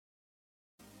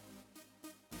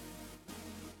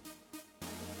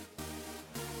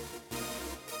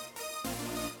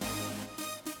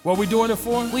What we doing it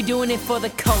for? We doing it for the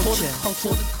culture.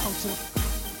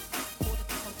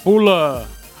 Bula,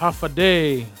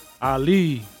 Hafade,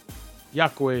 Ali,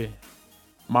 Yakwe,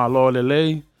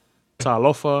 Malolele,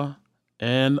 Talofa,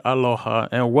 and Aloha.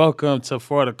 And welcome to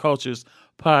For the Cultures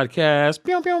podcast.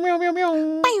 Pew, pew, pew,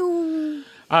 pew, pew.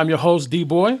 I'm your host,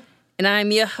 D-Boy. And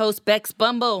I'm your host, Bex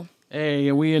Bumble. Hey,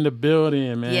 and we in the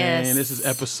building, man. Yes. This is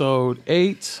episode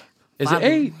 8. Is it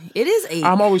 8? It is 8.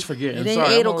 I'm always forgetting. It ain't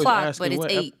Sorry, 8 I'm always o'clock, asking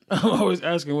but it's 8. I'm always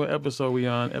asking what episode we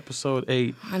on. Episode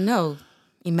 8. I know.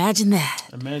 Imagine that.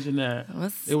 Imagine that.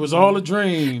 What's- It was all a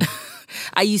dream.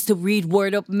 I used to read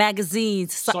Word Up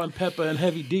magazines. Salt, Pepper, and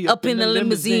Heavy D Up in the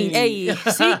limousine. Hey,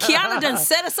 see, Kiana done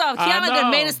set us off. I Kiana done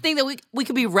know. made us think that we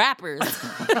could be rappers.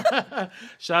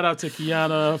 Shout out to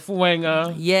Kiana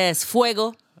Fuenga. Yes,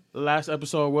 Fuego. Last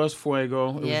episode was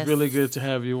Fuego. It Yes. was really good to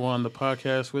have you on the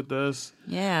podcast with us.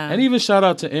 Yeah. And even shout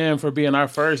out to M for being our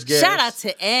first guest. Shout out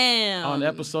to M. on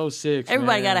episode 6.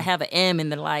 Everybody man. got to have an M in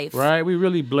their life. Right? We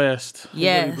really blessed.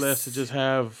 Yes. We really blessed to just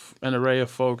have an array of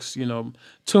folks,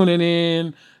 tuning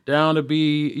in, down to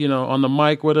be, on the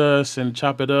mic with us and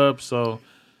chop it up. So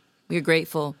We're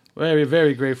grateful. very,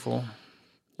 very grateful.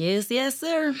 Yes,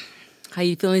 sir. How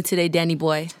you feeling today, Danny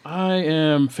boy? I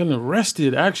am feeling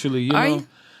rested, actually. Are you?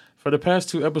 For the past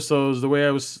 2 episodes, the way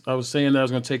I was saying that I was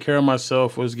going to take care of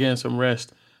myself was getting some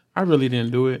rest. I really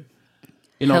didn't do it.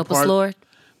 Help us, Lord.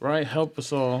 Right? Help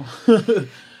us all.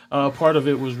 Part of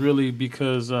it was really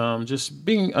because just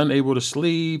being unable to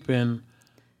sleep and,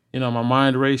 my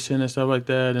mind racing and stuff like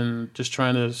that, and just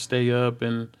trying to stay up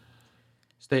and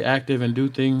stay active and do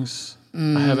things.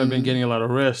 I haven't been getting a lot of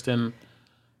rest, and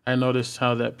I noticed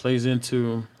how that plays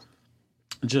into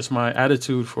just my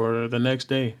attitude for the next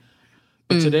day.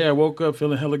 But today I woke up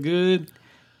feeling hella good,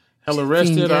 hella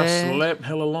rested. I good. slept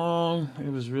hella long. It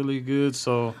was really good.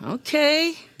 So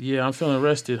Okay. yeah, I'm feeling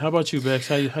rested. How about you, Bex?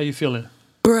 How you feeling?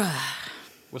 Bruh.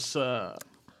 What's up?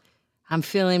 I'm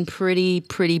feeling pretty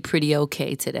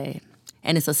okay today.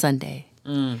 And it's a Sunday.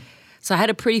 So I had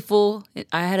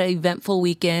an eventful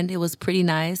weekend. It was pretty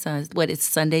nice. It's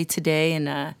Sunday today,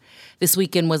 and this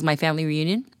weekend was my family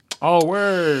reunion. Oh,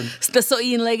 word. It's the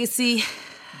So'Ian legacy.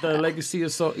 The legacy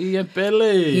of So'i and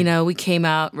Pele. We came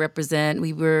out, represent.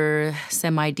 We were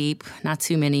semi-deep, not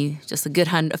too many, just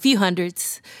a few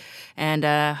hundreds.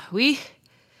 And we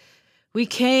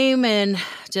came and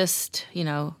just,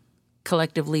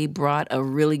 collectively brought a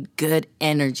really good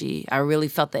energy. I really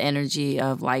felt the energy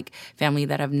of like family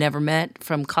that I've never met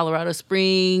from Colorado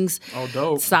Springs, Oh,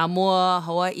 dope. Samoa,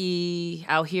 Hawaii,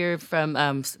 out here from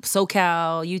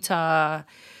SoCal, Utah,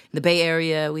 the Bay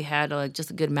Area. We had just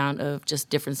a good amount of just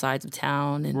different sides of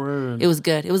town, and Word. it was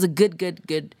good. It was a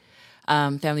good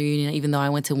family reunion. Even though I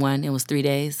went to one, it was 3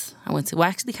 days. I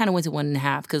actually kind of went to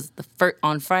 1.5 because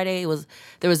on Friday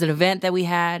there was an event that we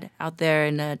had out there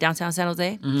in downtown San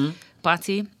Jose.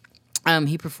 Bati,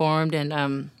 he performed, and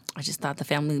I just thought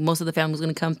most of the family was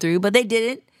going to come through, but they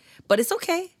didn't. But it's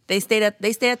okay. They stayed at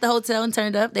the hotel and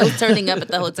turned up. They were turning up at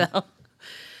the hotel.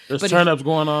 There's turn-ups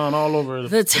going on all over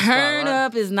The spot, turn right?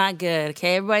 up is not good.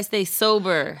 Okay, everybody stay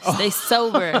sober. Stay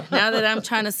sober. Now that I'm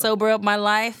trying to sober up my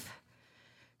life,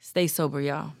 stay sober,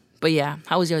 y'all. But yeah,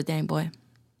 how was yours, Danny boy?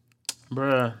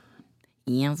 Bruh.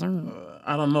 Yeah, sir.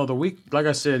 I don't know. The week, like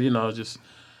I said, just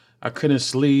I couldn't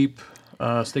sleep.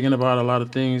 I was thinking about a lot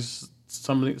of things.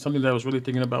 Something that I was really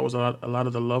thinking about was a lot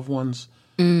of the loved ones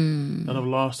that I've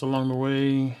lost along the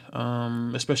way.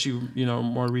 Especially,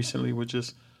 more recently with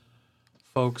just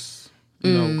folks,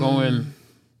 going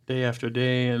day after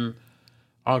day. And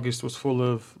August was full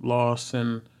of loss,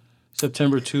 and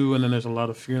September too. And then there's a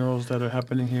lot of funerals that are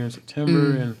happening here in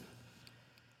September, and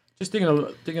just thinking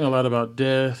a lot about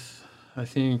death. I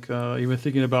think even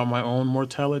thinking about my own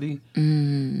mortality,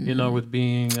 with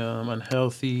being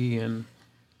unhealthy and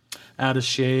out of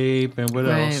shape and what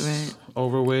else? Right.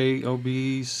 Overweight,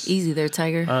 obese, Easy there,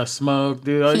 Tiger. smoke,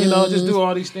 dude. Just do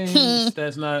all these things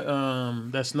that's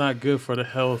not good for the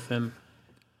health. And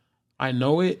I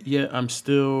know it, yet I'm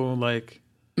still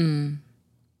I'm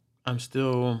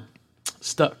still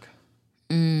stuck.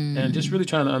 And just really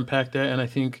trying to unpack that. And I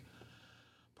think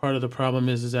part of the problem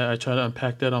is that I try to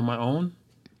unpack that on my own.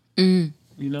 Right,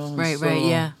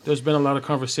 yeah. There's been a lot of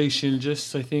conversation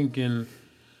just, I think, in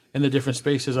the different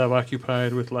spaces I've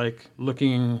occupied with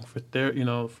looking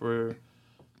for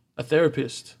a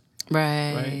therapist,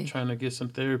 right? Trying to get some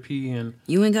therapy. And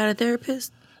You ain't got a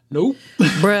therapist? nope.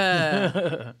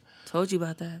 Bruh. Told you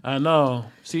about that. I know.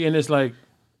 See, and it's like,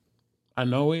 I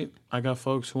know it. I got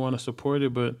folks who want to support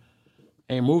it, but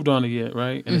ain't moved on it yet,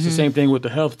 right? And it's the same thing with the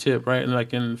health tip, right?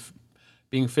 And in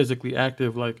being physically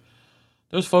active,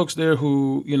 there's folks there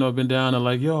who, you know, have been down and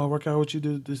like, yo, I'll work out with you,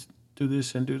 do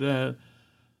this and do that.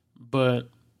 But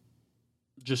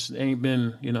just ain't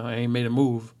been, you know, ain't made a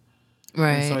move.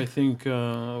 And so Right.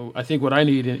 I think what I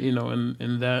need, you know,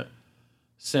 in that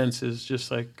sense is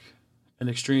just like an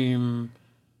extreme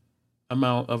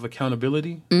amount of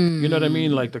accountability. You know what I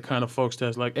mean? Like the kind of folks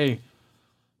that's like, hey,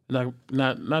 not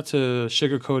to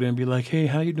sugarcoat it and be like, hey,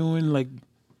 how you doing? Like,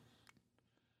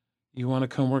 you want to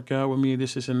come work out with me?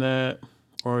 This and that,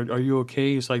 or are you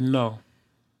okay? It's like, no.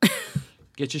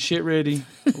 Get your shit ready.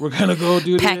 We're gonna go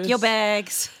do this. Pack your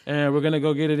bags. And we're gonna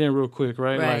go get it in real quick,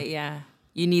 right? Right. Like, Yeah.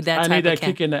 You need that. I need that of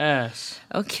kick in the ass.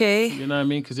 Okay. You know what I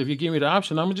mean? Because if you give me the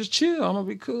option, I'm gonna just chill. I'm gonna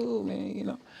be cool, man. You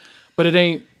know. But it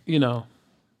ain't. You know.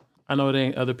 I know it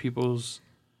ain't other people's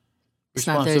It's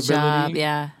not responsibility. their job.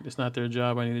 Yeah. It's not their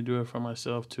job. I need to do it for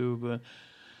myself too. But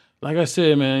like I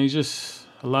said, man, it's just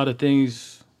a lot of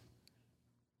things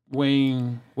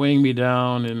weighing me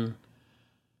down, and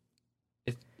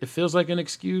it feels like an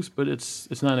excuse, but it's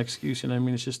not an excuse. You know what I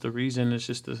mean? It's just the reason. It's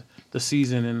just the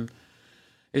season, and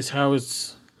it's how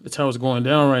it's going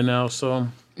down right now. So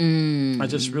I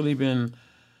just really been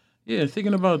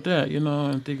thinking about that, you know,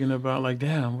 and thinking about like,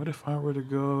 damn, what if I were to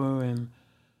go? And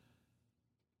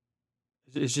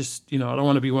it's just, you know, I don't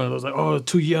want to be one of those like, oh,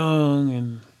 too young,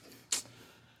 and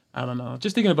I don't know.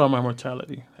 Just thinking about my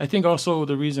mortality. I think also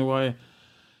the reason why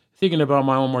thinking about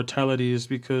my own mortality is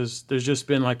because there's just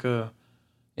been like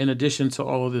in addition to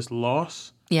all of this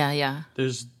loss, Yeah.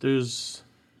 there's this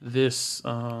this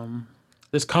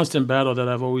constant battle that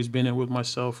I've always been in with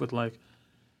myself, with like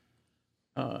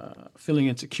feeling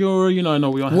insecure. You know, I know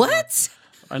we all have What?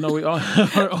 I know we all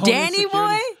have our own Danny boy?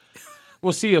 insecurities.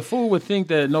 Well, see, a fool would think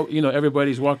that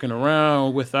everybody's walking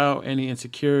around without any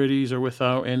insecurities or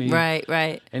without any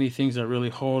Right. any things that really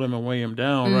hold him and weigh him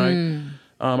down, right?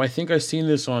 I think I seen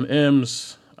this on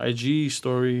M's IG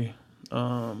story,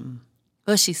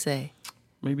 What'd she say?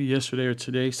 maybe yesterday or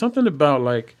today. Something about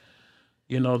like,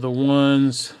 you know, the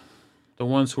ones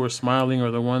who are smiling,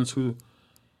 or the ones who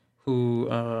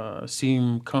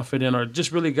seem confident, or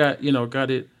just really got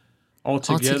it all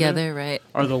together, Right.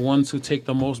 are the ones who take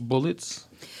the most bullets.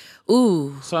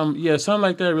 Ooh, Something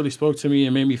like that really spoke to me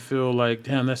and made me feel like,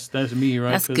 damn, that's me,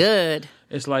 right? that's 'Cause good.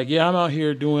 it's like, yeah, I'm out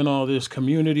here doing all this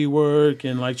community work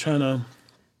and like trying to,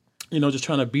 just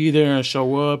trying to be there and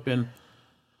show up and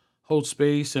hold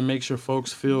space and make sure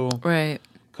folks feel Right.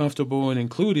 comfortable and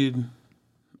included.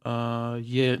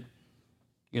 Yet,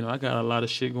 I got a lot of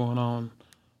shit going on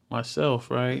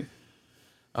myself, right?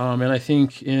 And I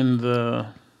think in the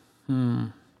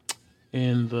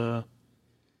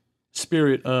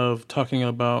spirit of talking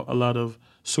about a lot of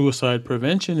suicide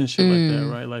prevention and shit like that,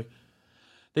 right? Like,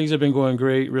 things have been going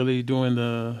great, really doing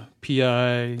the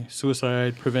PI,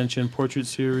 suicide prevention portrait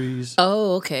series,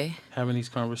 Oh, okay. having these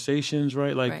conversations,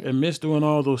 right? Like, Right. amidst doing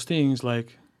all those things,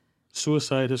 like,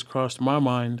 suicide has crossed my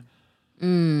mind,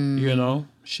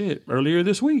 shit, earlier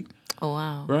this week, Oh,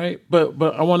 wow. right? But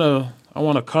I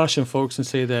wanna caution folks and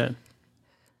say that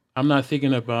I'm not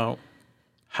thinking about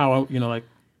how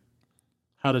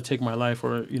how to take my life,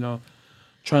 or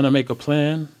trying to make a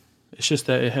plan. It's just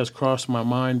that it has crossed my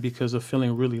mind because of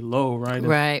feeling really low, right? And,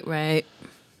 Right.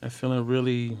 and feeling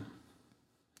really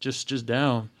just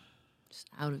down, Just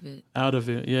out of it. out of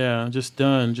it. Yeah, just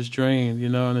done, just drained,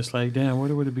 and it's like, damn,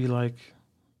 what would it be like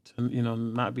to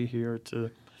not be here, to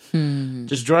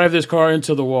just drive this car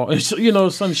into the wall,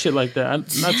 some shit like that.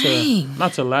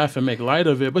 Not to laugh and make light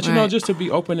of it, but Right. just to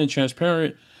be open and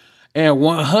transparent and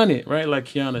 100, right? Like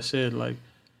Kiana said, like,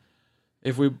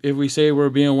 if we say we're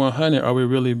being 100, are we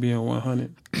really being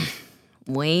 100?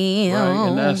 Well. Right,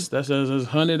 and that's as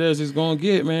 100 as it's gonna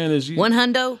get, man. One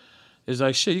hundo? It's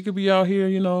like, shit, you could be out here,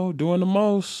 doing the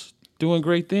most, doing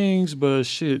great things, but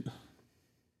shit,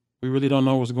 we really don't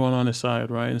know what's going on inside,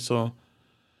 right? And so,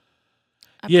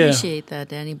 I yeah. appreciate that,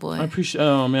 Danny boy. I appreciate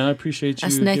you.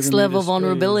 That's next giving me level this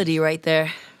vulnerability space. right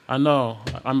there. I know.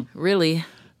 Really.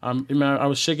 I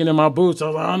was shaking in my boots. I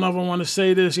was like, I don't ever want to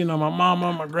say this. My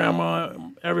mama, my grandma,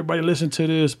 everybody listen to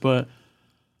this. But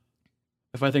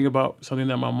if I think about something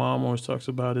that my mom always talks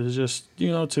about, is just,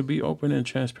 to be open and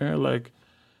transparent. Like,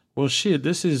 well, shit,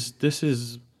 this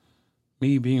is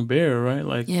me being bare, right?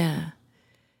 Like, Yeah.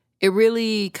 It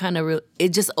really kind of, it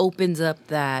just opens up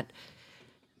that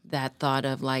thought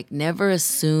of like, never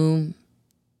assume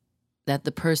that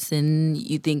the person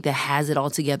you think that has it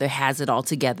all together has it all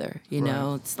together.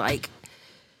 It's like,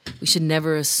 we should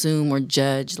never assume or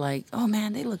judge like, oh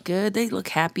man, they look good, they look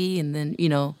happy, and then,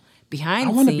 behind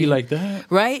I the want to scene. be like that.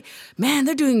 Right? Man,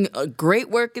 they're doing great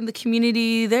work in the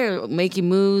community. They're making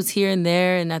moves here and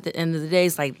there. And at the end of the day,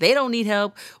 it's like they don't need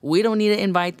help. We don't need to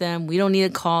invite them. We don't need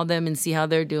to call them and see how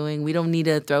they're doing. We don't need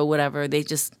to throw whatever. We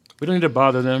don't need to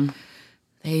bother them.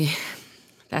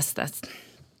 That's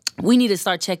we need to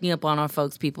start checking up on our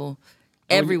folks, people.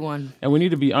 Everyone. And we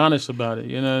need to be honest about it.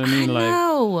 You know what I mean?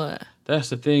 No. That's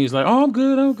the thing. It's like, oh, I'm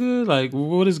good. Like,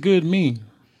 what does good mean?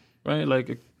 Right?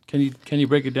 Like, can you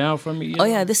break it down for me? You know?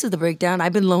 Yeah, this is the breakdown.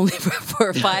 I've been lonely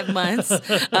for 5 months.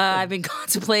 I've been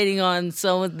contemplating on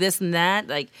this and that.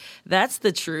 Like, that's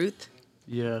the truth.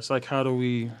 Yeah, it's like, how do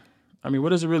we? I mean, what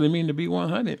does it really mean to be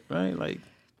 100? Right? Like,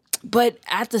 but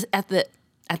at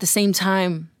the same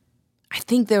time, I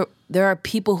think there are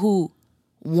people who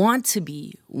want to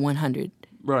be 100,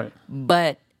 right?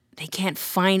 But they can't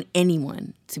find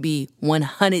anyone to be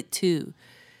 100 too.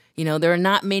 You know, there are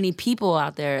not many people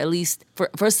out there, at least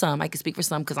for some. I can speak for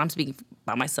some because I'm speaking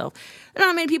by myself. There are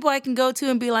not many people I can go to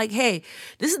and be like, hey,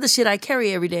 this is the shit I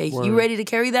carry every day. Word. You ready to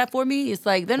carry that for me? It's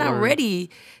like they're not Word. ready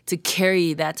to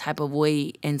carry that type of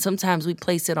weight. And sometimes we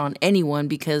place it on anyone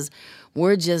because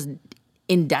we're just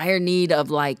in dire need of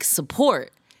like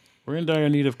support. We're in dire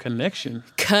need of connection.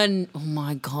 Oh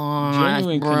my God.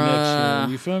 Genuine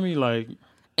connection. You feel me? Like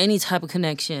any type of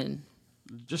connection.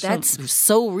 Just That's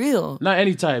so real. Not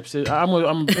any types. I'm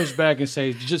gonna push back and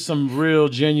say just some real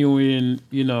genuine,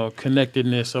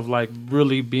 connectedness of like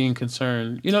really being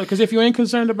concerned. Because if you ain't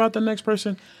concerned about the next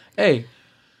person, hey,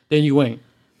 then you ain't.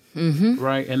 Mm-hmm.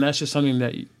 Right? And that's just something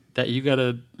that you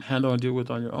gotta handle and deal with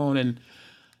on your own. And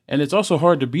it's also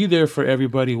hard to be there for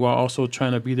everybody while also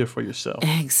trying to be there for yourself.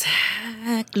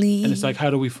 Exactly. And it's like, how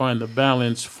do we find the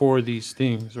balance for these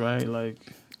things, right? Like,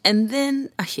 and then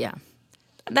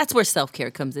that's where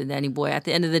self-care comes in, Danny boy. At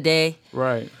the end of the day,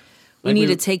 right. We need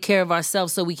to take care of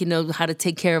ourselves so we can know how to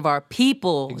take care of our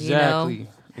people. Exactly.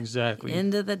 Exactly.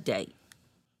 End of the day.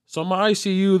 So my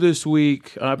ICU this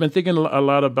week, I've been thinking a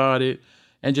lot about it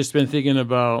and just been thinking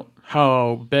about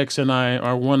how Bex and I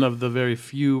are one of the very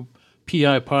few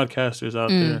PI podcasters out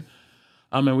there.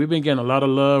 And we've been getting a lot of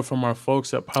love from our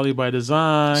folks at Poly by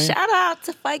Design. Shout out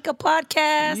to FICA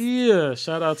Podcast. Yeah,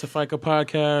 shout out to FICA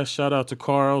Podcast. Shout out to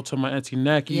Carl, to my auntie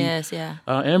Naki. Yes, yeah.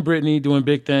 And Brittany doing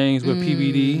big things with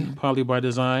PBD, Poly by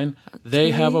Design. Okay.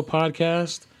 They have a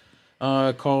podcast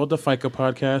called the FICA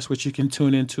Podcast, which you can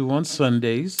tune into on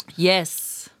Sundays.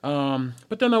 Yes.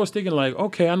 But then I was thinking like,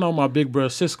 okay, I know my big brother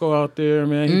Cisco out there,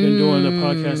 man. He's been doing the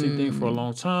podcasting thing for a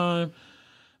long time.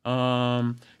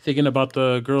 Thinking about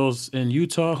the girls in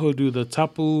Utah who do the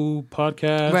Tapu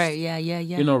podcast. Right, yeah.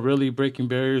 Really breaking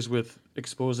barriers with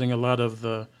exposing a lot of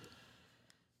the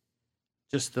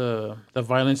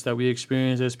violence that we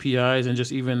experience as PIs and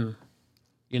just even,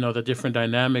 the different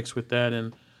dynamics with that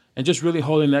and just really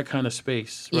holding that kind of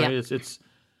space, right? Yeah.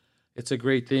 It's a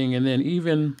great thing. And then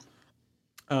even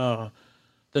the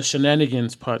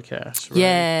Shenanigans podcast, right?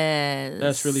 Yes.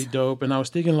 That's really dope. And I was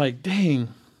thinking like, dang,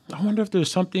 I wonder if there's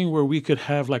something where we could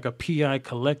have like a PI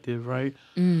collective, right,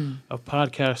 of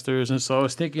podcasters. And so I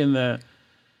was thinking that,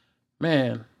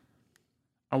 man,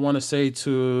 I want to say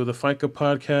to the FICA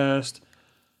podcast,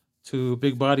 to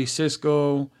Big Body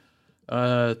Cisco,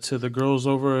 to the girls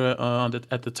over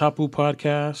at the Tapu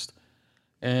podcast,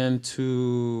 and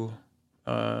to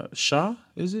Shah,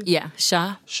 is it? Yeah,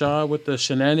 Shah. Shah with the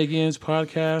Shenanigans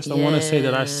podcast. Yes. I want to say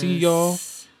that I see y'all.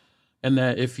 And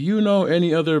that if you know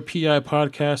any other PI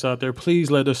podcasts out there, please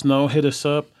let us know. Hit us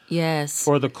up. Yes.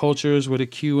 For the cultures with a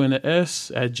Q and a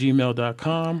S at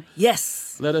gmail.com.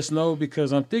 Yes. Let us know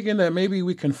because I'm thinking that maybe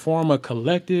we can form a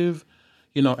collective,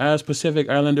 as Pacific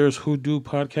Islanders who do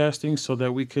podcasting so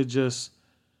that we could just,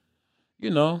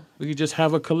 we could just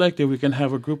have a collective. We can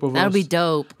have a group of us. That'll be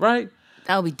dope. Right?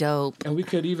 That'll be dope. And we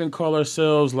could even call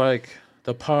ourselves like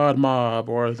the Pod Mob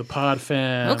or the Pod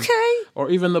Fam. Okay.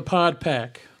 Or even the Pod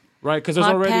Pack. Right, because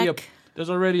there's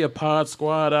already a pod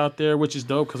squad out there, which is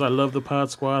dope because I love the pod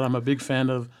squad. I'm a big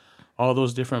fan of all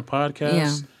those different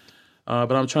podcasts. Yeah.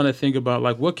 But I'm trying to think about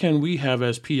like what can we have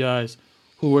as PIs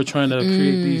who are trying to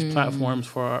create these platforms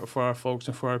for our folks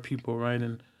and for our people, right?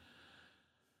 And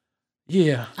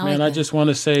I just want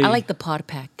to say I like the pod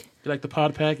pack. You like the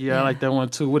pod pack? Yeah, I like that one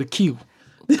too with a Q.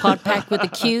 Pod pack with a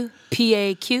Q,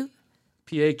 PAQ.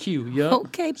 PAQ, yeah.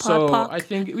 Okay, pod pack. So I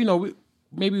think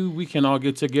maybe we can all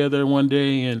get together one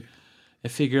day and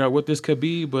figure out what this could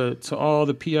be. But to all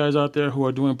the PIs out there who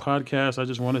are doing podcasts, I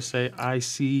just want to say, I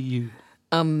see you.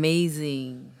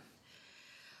 Amazing.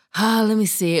 Let me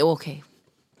see. Okay.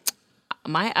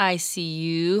 My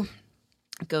ICU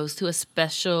goes to a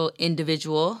special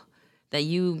individual that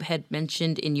you had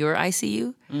mentioned in your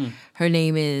ICU. Her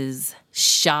name is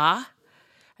Shah.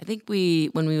 I think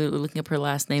when we were looking up her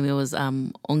last name, it was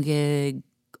Ongelangel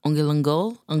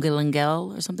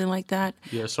or something like that.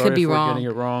 Yeah, sorry Could be if we're wrong. getting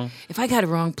it wrong. If I got it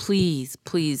wrong, please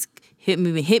hit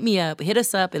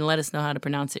us up, and let us know how to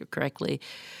pronounce it correctly.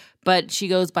 But she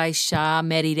goes by Sha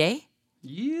Meride.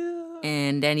 Yeah.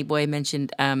 And Danny Boy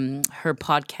mentioned her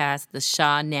podcast, The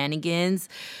Sha Nanigans.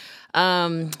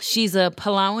 She's a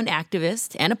Palauan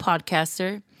activist and a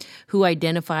podcaster who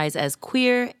identifies as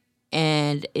queer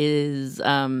and is,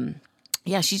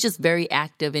 she's just very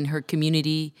active in her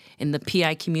community, in the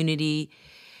PI community.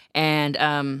 And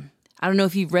I don't know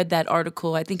if you've read that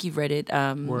article. I think you've read it.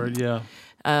 Word, yeah.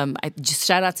 I just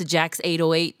shout out to Jax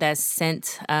 808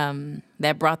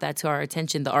 that brought that to our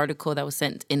attention, the article that was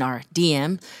sent in our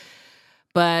DM.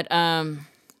 But I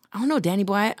don't know, Danny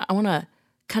Boy, I want to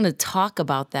kind of talk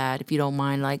about that if you don't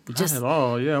mind. Like, Not just at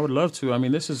all. Yeah, I would love to. I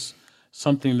mean, this is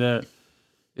something that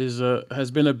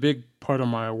has been a big part of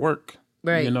my work.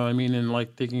 Right. You know what I mean? And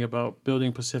like thinking about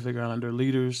building Pacific Islander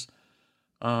leaders,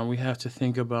 we have to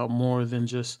think about more than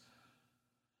just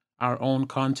our own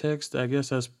context, I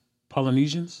guess, as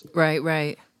Polynesians. Right.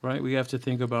 Right? We have to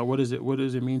think about what does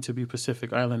it mean to be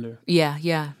Pacific Islander?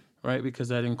 Yeah. Right? Because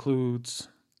that includes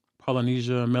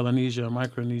Polynesia, Melanesia,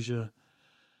 Micronesia.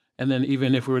 And then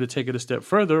even if we were to take it a step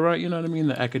further, right, you know what I mean?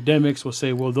 The academics will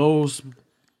say, well, those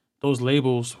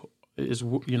labels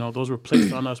those were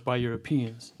placed on us by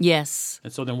Europeans. Yes.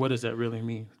 And so then what does that really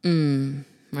mean?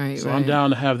 Right. So I'm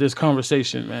down to have this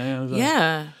conversation, man.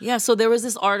 Yeah. So there was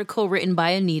this article written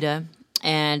by Anita,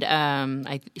 and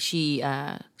she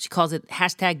calls it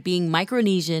 #being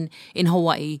Micronesian in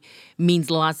Hawaii means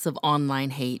lots of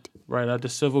online hate. Right, at the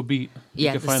Civil Beat.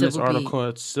 Yeah, you can find this article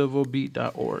at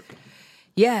civilbeat.org.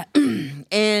 Yeah.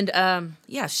 And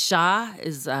Sha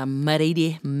is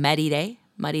Maride.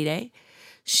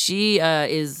 She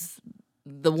is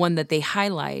the one that they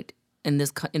highlight in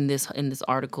this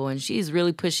article, and she's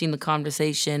really pushing the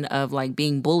conversation of like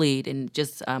being bullied and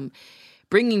just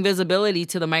bringing visibility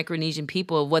to the Micronesian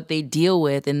people of what they deal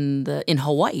with in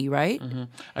Hawaii, right? Mm-hmm.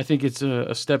 I think it's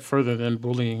a step further than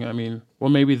bullying. I mean, well,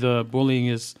 maybe the bullying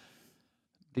is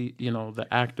the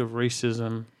act of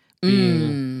racism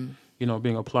being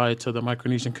applied to the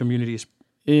Micronesian communities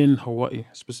in Hawaii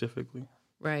specifically.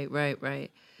 Right.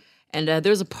 And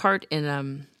there's a part in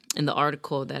the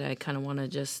article that I kind of want to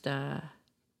just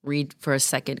read for a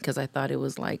second because I thought it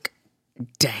was like,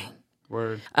 dang.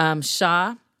 Word.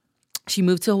 Sha, she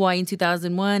moved to Hawaii in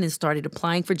 2001 and started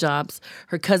applying for jobs.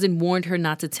 Her cousin warned her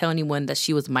not to tell anyone that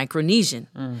she was Micronesian.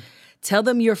 Tell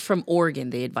them you're from Oregon,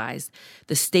 they advised,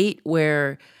 the state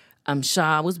where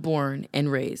Sha was born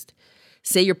and raised.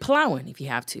 Say you're Palauan if you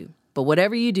have to, but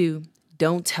whatever you do,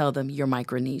 don't tell them you're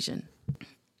Micronesian.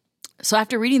 So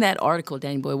after reading that article,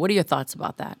 Danny Boy, what are your thoughts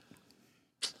about that?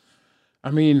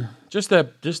 I mean, just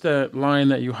that line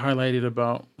that you highlighted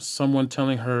about someone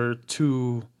telling her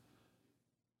to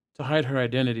hide her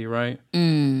identity, right?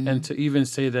 And to even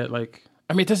say that, like,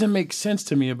 I mean, it doesn't make sense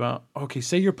to me about, okay,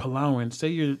 say you're Palauan, say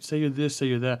you're this, say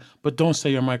you're that, but don't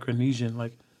say you're Micronesian.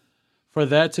 Like, for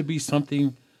that to be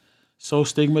something so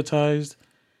stigmatized,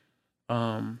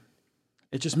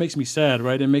 it just makes me sad,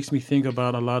 right? It makes me think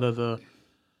about a lot of the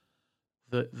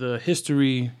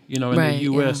history, in the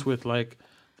U.S. with like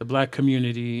the Black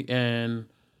community and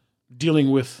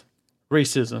dealing with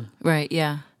racism. Right.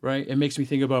 Yeah. Right. It makes me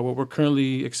think about what we're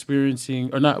currently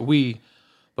experiencing, or not we,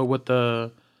 but what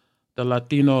the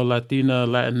Latino, Latina,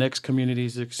 Latinx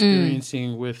communities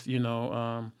experiencing with being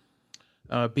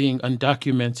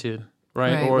undocumented.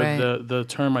 Right. Or the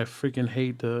term I freaking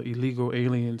hate, the illegal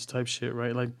aliens type shit.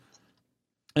 Right. Like,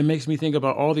 it makes me think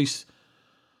about all these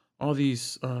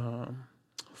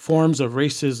forms of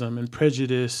racism and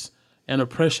prejudice and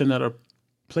oppression that are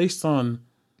placed on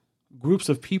groups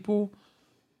of people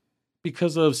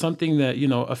because of something that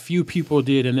a few people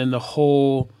did, and then the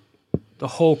whole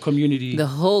community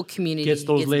gets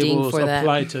those labels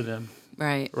applied to them.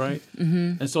 Right.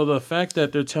 Mm-hmm. And so the fact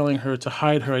that they're telling her to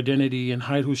hide her identity and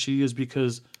hide who she is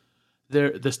because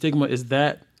the stigma is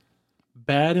that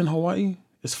bad in Hawaii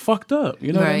is fucked up.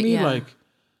 You know what I mean? Yeah. Like,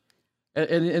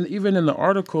 and even in the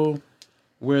article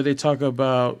where they talk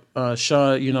about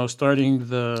Sha, starting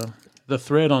the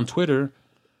thread on Twitter,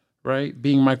 right?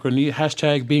 Being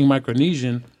Micronesian, being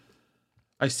Micronesian.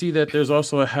 I see that there's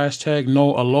also a hashtag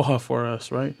no aloha for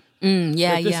us, right?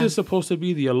 This is supposed to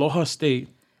be the aloha state,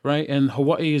 right? And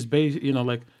Hawaii is based,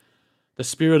 like the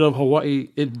spirit of Hawaii,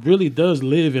 it really does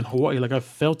live in Hawaii. Like, I've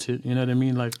felt it, you know what I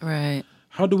mean? Like, right.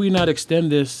 How do we not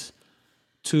extend this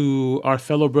to our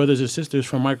fellow brothers and sisters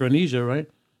from Micronesia, right?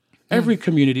 Every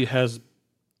community has,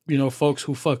 folks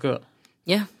who fuck up.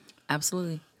 Yeah,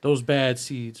 absolutely. those bad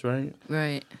seeds, right?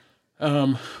 Right.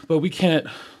 But we can't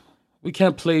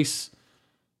place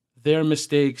their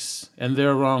mistakes and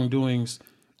their wrongdoings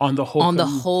on the whole On the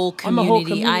whole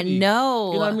community. I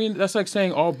know. You know what I mean? That's like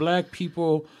saying all black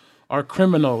people are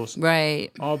criminals.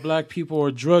 Right. All black people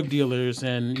are drug dealers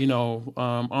and,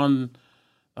 on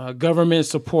government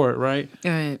support, right?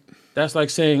 Right. That's like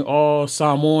saying all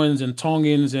Samoans and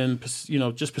Tongans and,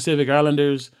 just Pacific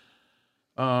Islanders,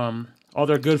 all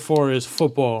they're good for is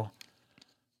football.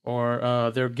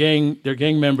 Or they're gang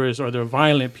members, or they're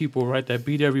violent people, right, that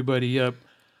beat everybody up.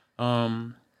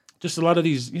 Just a lot of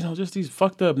these, just these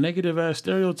fucked up negative ass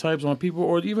stereotypes on people,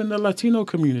 or even the Latino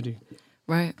community.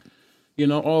 Right.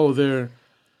 They're,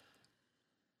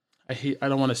 I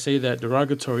don't want to say that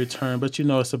derogatory term, but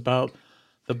it's about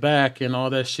the back and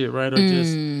all that shit, right? Or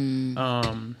just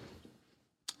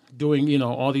doing,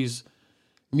 all these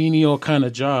menial kind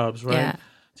of jobs, right? Yeah.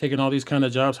 Taking all these kind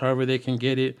of jobs however they can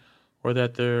get it, or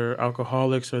that they're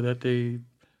alcoholics, or that they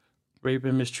rape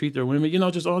and mistreat their women.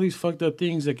 Just all these fucked up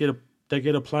things that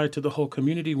get applied to the whole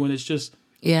community when it's just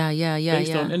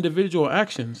based on individual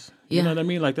actions. You know what I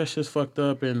mean? Like, that's just fucked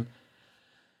up. And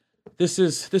this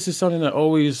is something that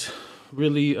always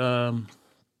really,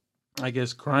 I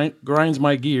guess, grinds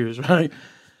my gears, right?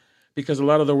 Because a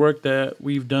lot of the work that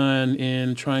we've done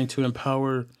in trying to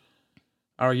empower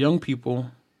our young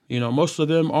people, most of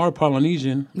them are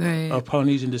Polynesian, right, of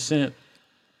Polynesian descent.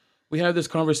 We have this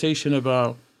conversation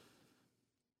about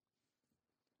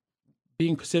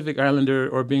being Pacific Islander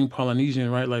or being Polynesian,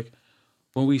 right? Like,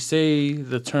 when we say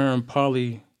the term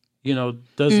poly, does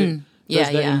that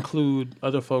include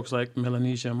other folks like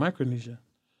Melanesia and Micronesia,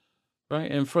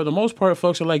 right? And for the most part,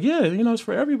 folks are like, yeah, it's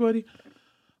for everybody.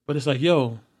 But it's like,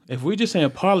 yo, if we just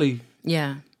saying poly,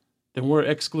 then we're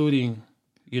excluding,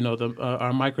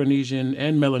 our Micronesian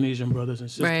and Melanesian brothers and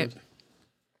sisters. Right.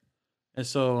 And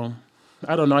so,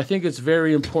 I don't know. I think it's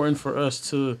very important for us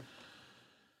to,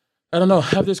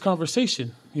 have this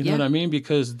conversation. You know what I mean?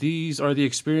 Because these are the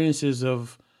experiences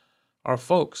of our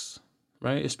folks,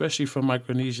 right? Especially from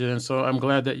Micronesia. And so I'm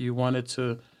glad that you wanted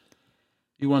to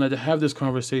have this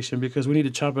conversation, because we need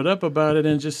to chop it up about it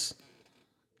and just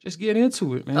get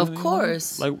into it, man. Of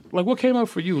course. Like what came up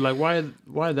for you? Like, why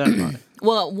that line?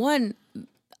 Well, one,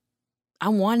 I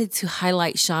wanted to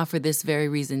highlight Sha for this very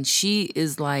reason. She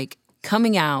is like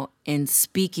coming out and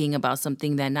speaking about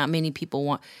something that not many people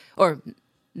want, or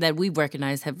that we've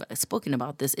recognized have spoken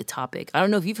about this topic. I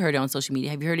don't know if you've heard it on social media.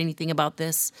 Have you heard anything about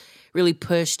this? Really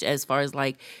pushed as far as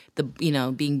like the,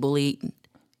 being bullied,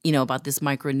 about this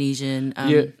Micronesian.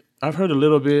 Yeah, I've heard a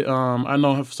little bit. I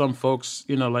know some folks,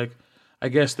 like, I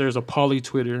guess there's a poly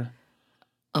Twitter,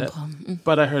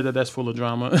 but I heard that that's full of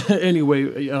drama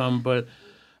anyway. But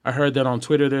I heard that on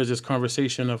Twitter there's this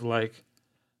conversation of like,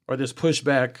 or this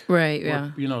pushback. Right,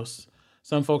 yeah. Where,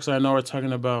 some folks I know are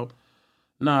talking about,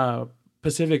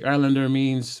 Pacific Islander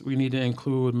means we need to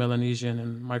include Melanesian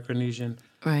and Micronesian.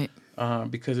 Right.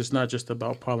 Because it's not just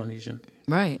about Polynesian.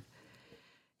 Right.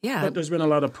 Yeah. But there's been a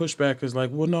lot of pushback. It's like,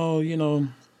 well, no,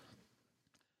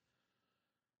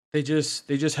 they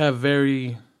just have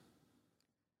very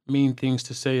mean things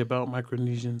to say about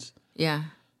Micronesians. Yeah.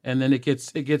 And then it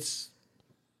gets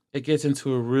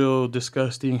into a real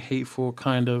disgusting, hateful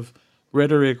kind of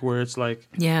rhetoric where it's like,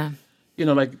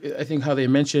 like I think how they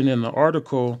mentioned in the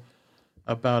article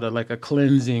about a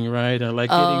cleansing, right? Or like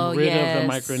getting rid of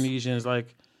the Micronesians.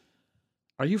 Like,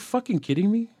 are you fucking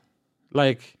kidding me?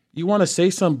 Like, you want to say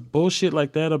some bullshit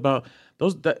like that about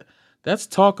those? That's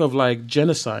talk of like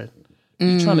genocide.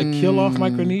 You trying to kill off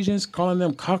Micronesians, calling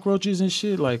them cockroaches and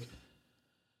shit. Like,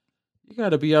 you got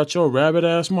to be out your rabbit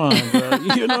ass mind, bro.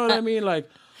 You know what I mean? Like,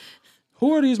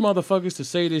 who are these motherfuckers to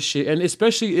say this shit? And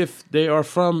especially if they are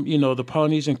from, the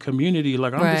Polynesian community.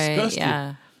 Like, I'm disgusted.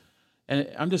 Yeah. And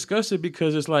I'm disgusted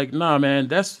because it's like, nah, man,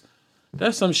 that's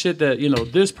some shit that,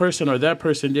 this person or that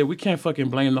person did. We can't fucking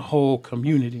blame the whole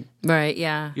community. Right,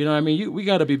 yeah. You know what I mean? We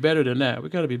got to be better than that. We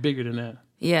got to be bigger than that.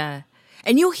 Yeah.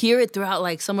 And you'll hear it throughout,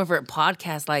 like, some of her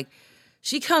podcasts. Like,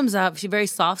 she comes up, she's very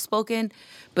soft-spoken,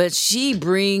 but she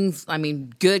brings,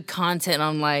 good content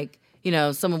on, like,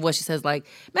 some of what she says, like,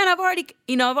 man, I've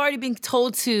already been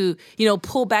told to,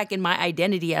 pull back in my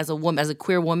identity as a woman, as a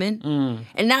queer woman.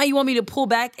 And now you want me to pull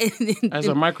back as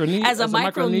a Micronesian? As a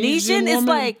Micronesian? It's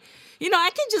like,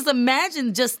 I can just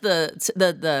imagine just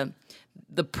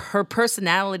her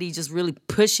personality just really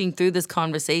pushing through this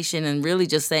conversation and really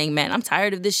just saying, man, I'm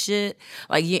tired of this shit.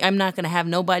 Like, I'm not going to have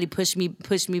nobody push me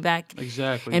back.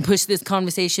 Exactly. And push this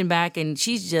conversation back. And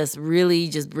she's just really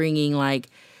just bringing, like,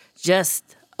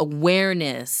 just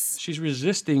awareness. She's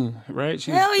resisting, right?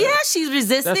 Hell yeah, she's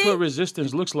resisting. That's what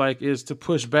resistance looks like, is to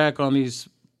push back on these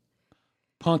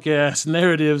punk ass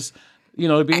narratives,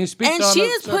 being speaked and on. she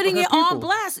is putting her it on people.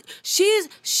 blast.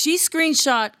 She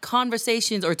screenshot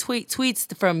conversations or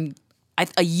tweets from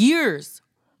a year's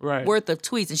Right. worth of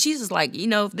tweets, and she's just like,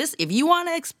 if you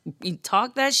want to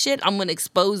talk that shit, I'm gonna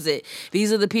expose it.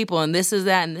 These are the people, and this is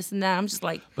that, and this and that. I'm just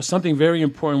like, But something very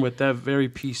important with that very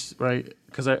piece, right?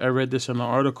 Because I read this in an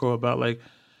article about like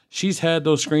she's had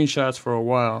those screenshots for a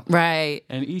while, right,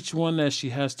 and each one that she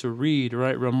has to read,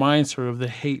 right, reminds her of the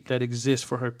hate that exists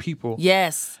for her people.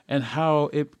 yes, And how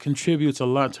it contributes a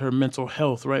lot to her mental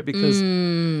health, right? Because,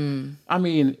 I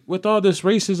mean, with all this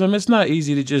racism, it's not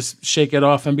easy to just shake it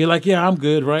off and be like, yeah, I'm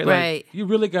good, right? Right. Like, you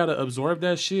really got to absorb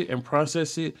that shit and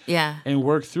process it yeah, and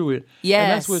work through it.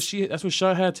 Yes. And that's what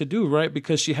Shaw had to do, right?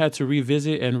 Because she had to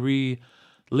revisit and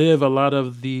relive a lot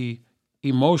of the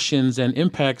emotions and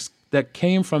impacts that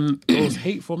came from those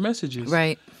hateful messages.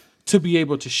 right, To be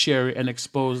able to share it and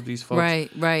expose these folks.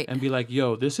 right, And be like,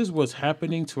 yo, this is what's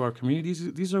happening to our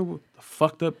communities. These are the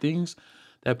fucked up things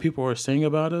that people are saying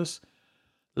about us.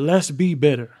 Let's be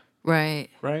better, right,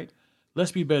 right?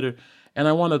 Let's be better. And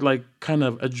I want to like kind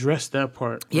of address that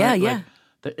part. Yeah, right? yeah. Like,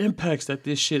 the impacts that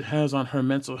this shit has on her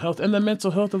mental health and the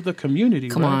mental health of the community.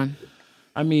 Come right? on,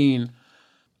 I mean,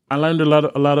 I learned a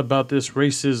lot about this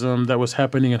racism that was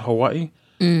happening in Hawaii.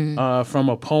 From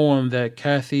a poem that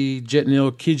Kathy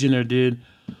Jetnil Kijiner did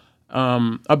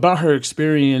about her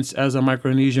experience as a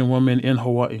Micronesian woman in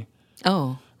Hawaii.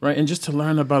 oh, Right. And just to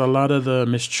learn about a lot of the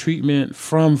mistreatment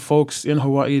from folks in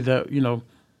Hawaii that,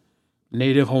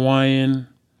 Native Hawaiian,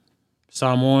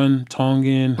 Samoan,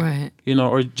 Tongan, right,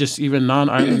 or just even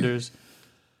non-islanders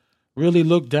really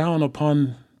look down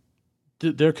upon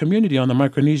their community, on the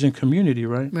Micronesian community.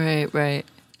 right,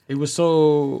 It was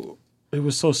so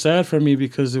sad for me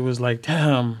because it was like,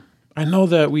 damn, I know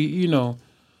that we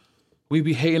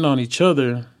be hating on each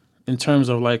other in terms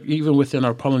of like, even within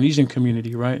our Polynesian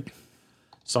community, right?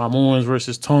 Samoans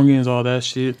versus Tongans, all that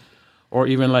shit. Or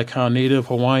even like how Native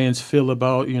Hawaiians feel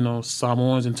about,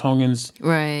 Samoans and Tongans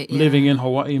right, yeah. living in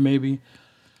Hawaii maybe.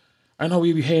 I know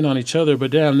we be hating on each other, but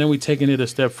damn, then we taking it a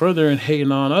step further and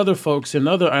hating on other folks in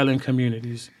other island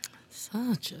communities.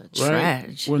 Such a Right?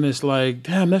 trash. When it's like,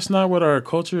 damn, that's not what our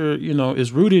culture,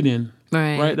 is rooted in.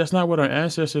 Right. That's not what our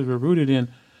ancestors were rooted in.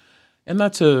 And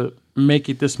not to make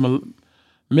it this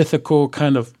mythical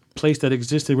kind of place that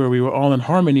existed where we were all in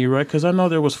harmony, right? Because I know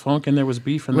there was funk and there was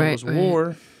beef and there was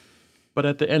war. But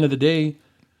at the end of the day,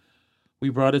 we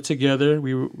brought it together.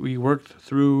 We worked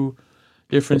through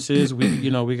differences.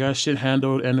 We got shit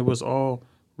handled, and it was all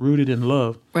rooted in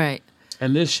love. Right.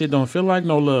 And this shit don't feel like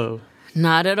no love.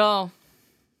 Not at all.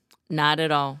 Not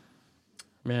at all.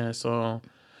 Man, so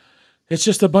it's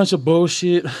just a bunch of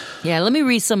bullshit. Yeah, let me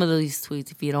read some of these tweets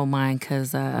if you don't mind,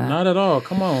 because... Not at all.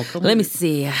 Come on. Let me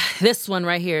see. This one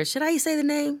right here. Should I say the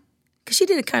name? Because she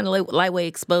did it kind of lightweight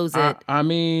expose it. I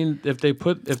mean, if they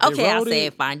Okay, I'll say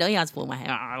it. Fine. Don't you have to pull my hair.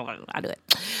 I'll do it.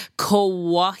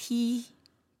 Kauahi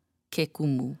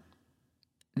Kekumu.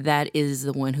 That is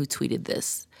the one who tweeted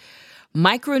this.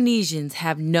 Micronesians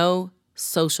have no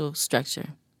social structure.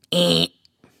 They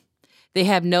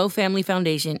have no family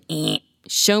foundation.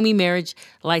 Show me marriage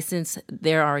license.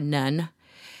 There are none.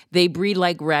 They breed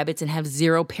like rabbits and have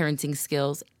zero parenting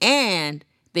skills. And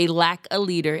they lack a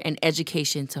leader and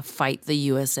education to fight the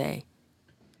USA.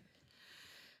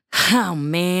 Oh,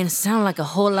 man. It sounds like a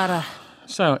whole lot of...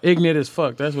 Sound ignorant as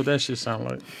fuck. That's what that shit sound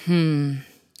like.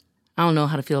 I don't know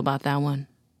how to feel about that one.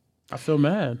 I feel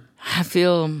mad. I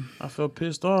feel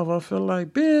pissed off. I feel like,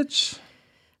 bitch.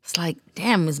 it's like,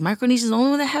 damn, is Micronesia the only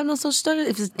one that have no social structure?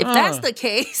 If that's the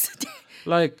case,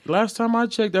 Like, last time I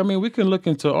checked, I mean, we can look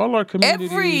into all our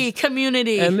communities. every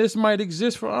community. And this might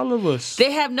exist for all of us.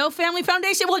 They have no family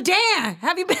foundation. Well, damn,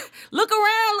 have you been look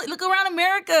around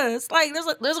America? It's like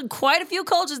there's quite a few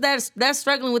cultures that's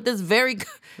struggling with this very.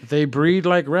 They breed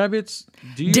like rabbits.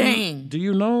 Dang. Do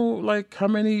you know like how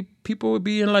many people would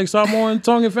be in like Samoan,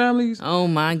 Tongan families, Oh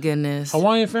my goodness,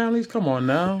 Hawaiian families? Come on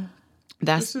now.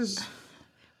 that's This is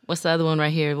what's the other one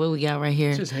right here? What we got right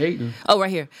here? just hating. Oh, right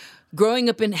here. Growing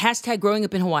up in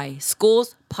Hawaii.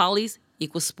 Schools, polys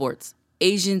equals sports.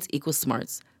 Asians equals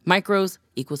smarts. Micros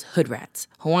equals hood rats.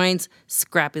 Hawaiians,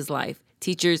 scrap is life.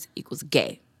 Teachers equals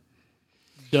gay.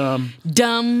 Dumb.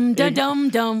 Dumb.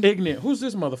 Ignorant. Who's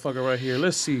this motherfucker right here?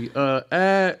 Let's see.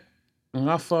 At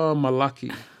Ngafa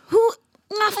Malaki. Who?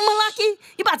 Ngafa Malaki?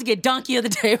 You about to get donkey of the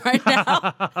day right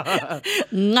now.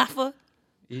 Ngafa.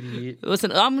 Idiot.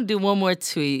 Listen, I'm gonna do one more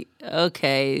tweet.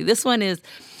 Okay, this one is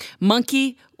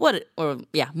Monkey.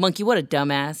 Monkey. What a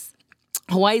dumbass.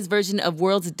 Hawaii's version of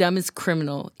world's dumbest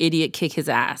criminal. Idiot, kick his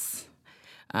ass.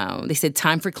 They said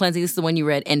time for cleansing. This is the one you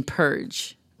read. And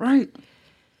purge. Right.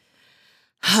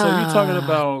 So you're talking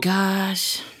about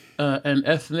Gosh. an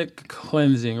ethnic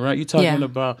cleansing, right? You're talking Yeah.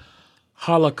 about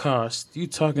Holocaust. You're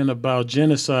talking about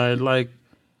genocide. Like,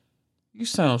 you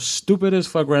sound stupid as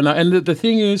fuck right now. And the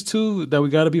thing is, too, that we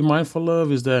got to be mindful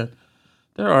of is that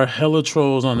there are hella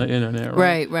trolls on the internet,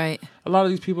 right? Right. A lot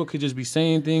of these people could just be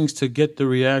saying things to get the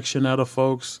reaction out of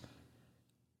folks.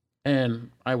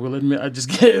 And I will admit, I just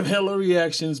get hella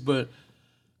reactions, but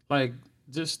like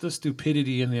just the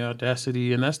stupidity and the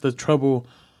audacity. And that's the trouble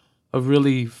of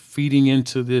really feeding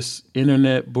into this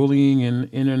internet bullying and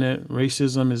internet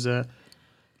racism, is that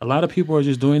a lot of people are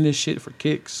just doing this shit for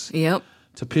kicks. Yep.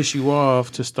 To piss you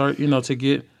off, to start, to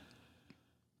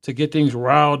get things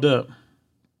riled up.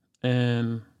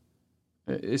 And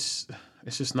it's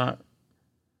just not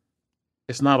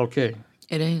okay.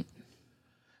 It ain't.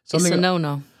 Something, it's a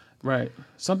no. Right.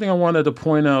 Something I wanted to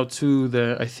point out too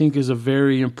that I think is a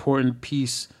very important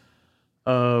piece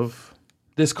of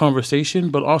this conversation,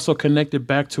 but also connected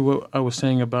back to what I was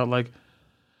saying about like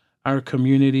our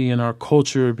community and our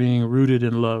culture being rooted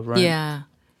in love, right? Yeah.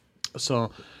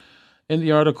 So in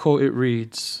the article it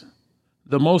reads,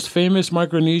 the most famous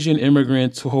Micronesian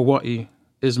immigrant to Hawaii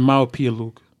is Mau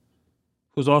Pialuk,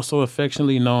 who's also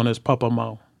affectionately known as Papa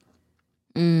Mau.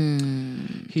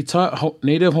 He taught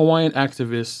Native Hawaiian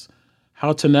activists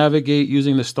how to navigate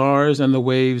using the stars and the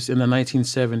waves in the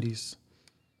 1970s.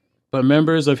 But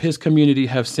members of his community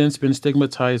have since been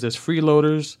stigmatized as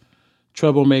freeloaders,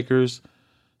 troublemakers,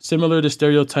 similar to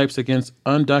stereotypes against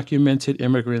undocumented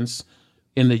immigrants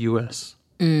in the U.S.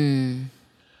 The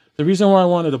reason why I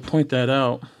wanted to point that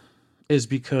out is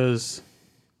because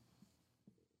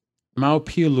Mau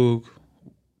Pialuk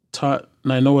taught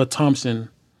Nainoa Thompson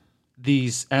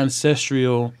these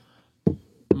ancestral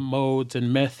modes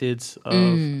and methods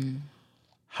of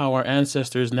how our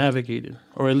ancestors navigated,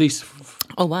 or at least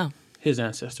Oh, wow. his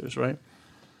ancestors, right?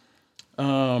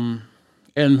 And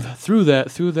through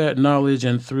that knowledge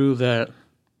and through that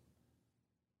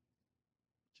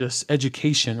just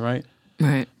education, right?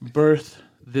 Right. Birth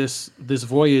this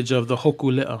voyage of the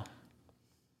Hokulea,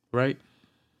 right?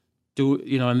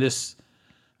 And this,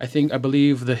 I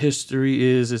believe the history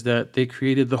is that they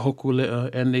created the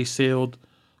Hokulea and they sailed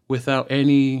without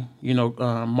any,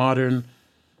 modern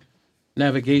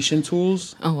navigation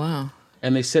tools. Oh, wow.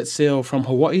 And they set sail from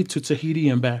Hawaii to Tahiti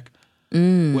and back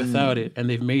without it. And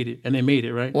they've made it. And they made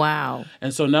it, right? Wow.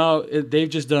 And so now they've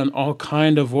just done all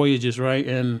kind of voyages, right?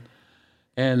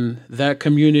 And that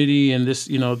community and this,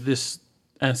 this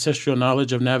ancestral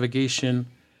knowledge of navigation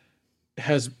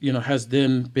has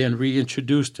then been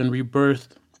reintroduced and rebirthed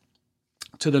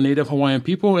to the Native Hawaiian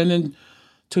people and then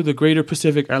to the greater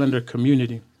Pacific Islander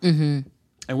community. And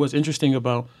what's interesting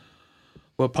about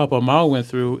what Papa Mau went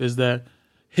through is that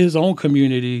his own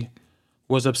community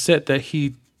was upset that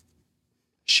he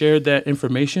shared that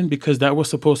information because that was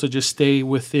supposed to just stay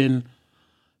within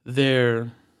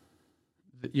their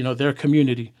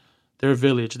community, their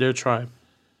village, their tribe.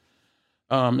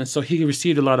 And so he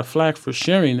received a lot of flack for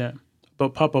sharing that.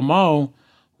 But Papa Mau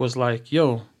was like,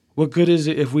 yo, what good is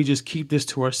it if we just keep this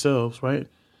to ourselves, right?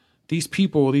 These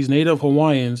people, these Native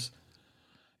Hawaiians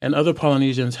and other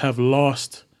Polynesians have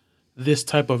lost this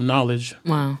type of knowledge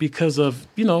because of,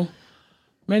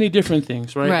 many different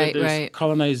things, right? There's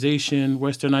colonization,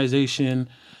 westernization,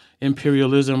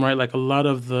 imperialism, right? Like a lot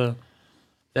of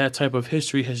that type of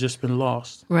history has just been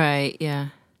lost. Right, yeah.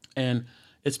 And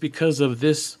it's because of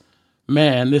this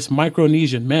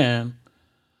Micronesian man,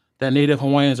 that Native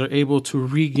Hawaiians are able to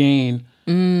regain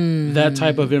that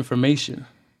type of information,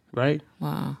 right?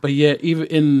 Wow. But yet,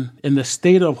 even in the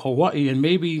state of Hawaii, and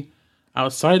maybe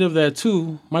outside of that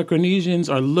too,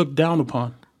 Micronesians are looked down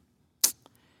upon.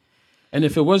 And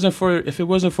if it wasn't for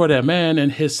that man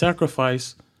and his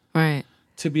sacrifice, right,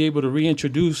 to be able to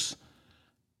reintroduce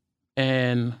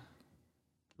and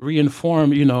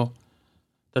reinform,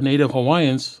 the Native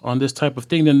Hawaiians on this type of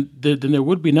thing, then there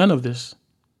would be none of this.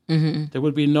 There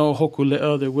would be no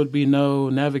Hokulea. There would be no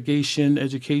navigation,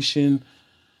 education,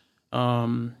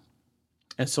 and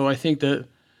so I think that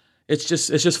it's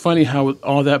just funny how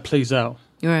all that plays out.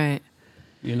 Right.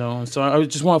 And so I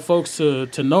just want folks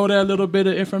to know that little bit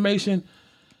of information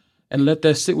and let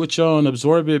that sit with y'all and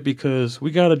absorb it, because we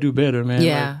got to do better, man.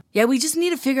 Yeah. We just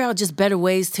need to figure out just better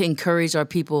ways to encourage our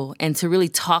people and to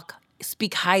really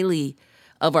speak highly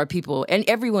of our people and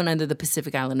everyone under the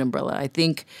Pacific Island umbrella. I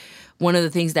think one of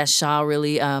the things that Sha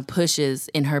really pushes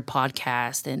in her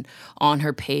podcast and on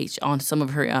her page, on some of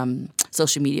her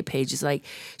social media pages, like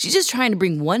she's just trying to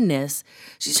bring oneness.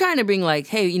 She's trying to bring like,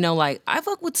 hey, you know, like I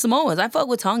fuck with Samoans, I fuck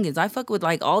with Tongans, I fuck with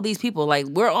like all these people. Like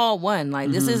we're all one. Like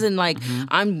this isn't like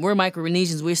we're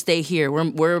Micronesians, we stay here. We're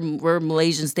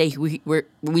Malaysians,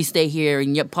 we stay here,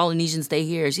 and Polynesians stay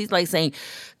here. She's like saying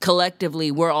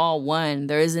collectively we're all one.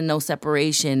 There isn't no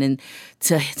separation, and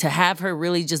to have her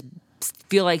really just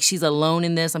feel like she's alone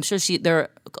in this. I'm sure there are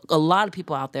a lot of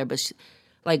people out there, but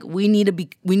like we need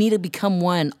to become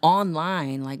one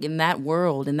online, like in that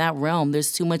world, in that realm.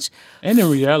 There's too much and in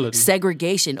reality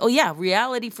segregation. Oh yeah,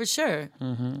 reality for sure.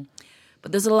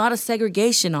 But there's a lot of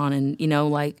segregation on, and you know,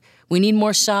 like we need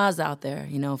more Shahs out there.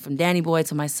 You know, from Danny Boy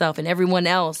to myself and everyone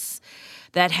else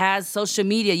that has social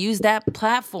media. Use that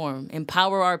platform,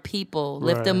 empower our people,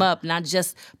 lift them up. Not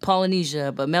just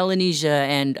Polynesia, but Melanesia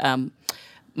and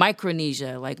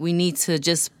Micronesia. Like we need to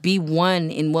just be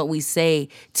one in what we say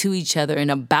to each other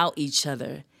and about each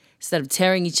other instead of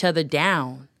tearing each other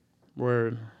down.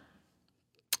 Word.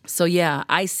 So yeah,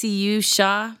 I see you,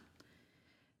 Sha.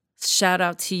 Shout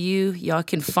out to you. Y'all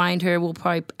can find her. We'll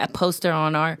probably post her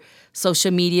on our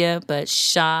social media. But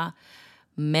Sha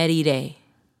Merire,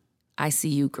 I see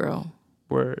you, girl.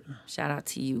 Word. Shout out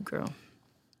to you, girl.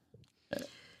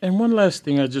 And one last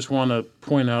thing I just want to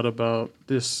point out about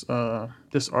this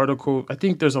this article. I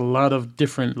think there's a lot of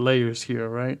different layers here,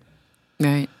 right?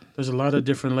 Right. There's a lot of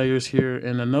different layers here.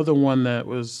 And another one that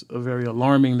was very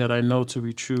alarming that I know to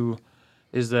be true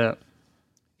is that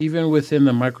even within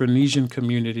the Micronesian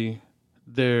community,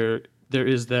 there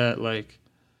is that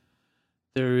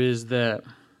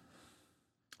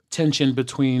tension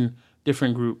between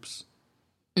different groups,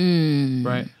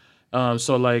 right?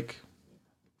 So like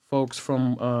folks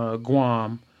from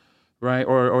Guam, right,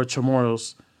 or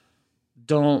Chamorros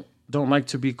don't like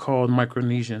to be called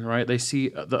Micronesian, right? They see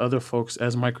the other folks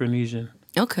as Micronesian.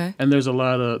 Okay. And there's a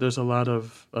lot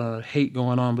of hate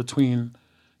going on between,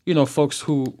 you know, folks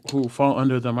who fall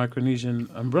under the Micronesian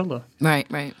umbrella. Right,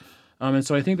 right. And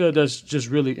so I think that's just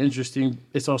really interesting.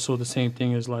 It's also the same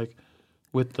thing as like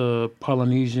with the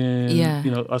Polynesian,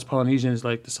 you know, us Polynesians,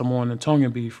 like the Samoan and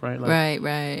Tongan beef, right? Like,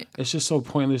 Right. It's just so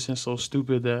pointless and so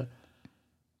stupid that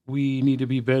we need to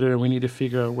be better and we need to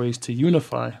figure out ways to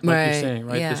unify, like you're saying,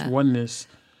 right? Yeah. This oneness,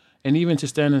 and even to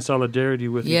stand in solidarity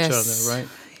with each other, right?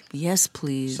 Yes,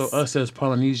 please. So us as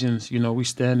Polynesians, you know, we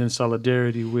stand in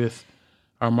solidarity with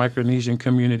our Micronesian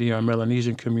community, our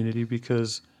Melanesian community,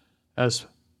 because as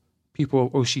people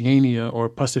of Oceania or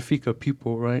Pacifica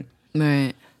people, right?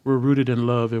 Right. We're rooted in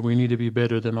love, and we need to be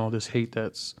better than all this hate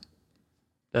that's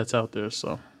out there.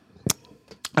 So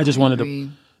I just wanted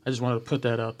to put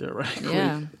that out there, right?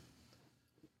 Yeah.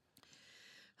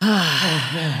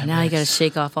 Now you got to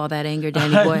shake off all that anger,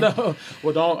 Danny boy. No,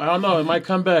 well, I don't know. It might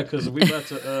come back because we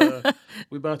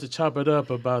about to chop it up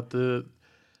about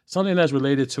something that's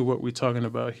related to what we're talking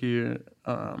about here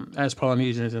as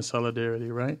Polynesians in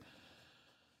solidarity, right?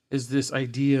 Is this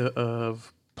idea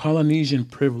of Polynesian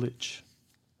privilege.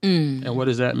 And what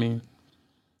does that mean?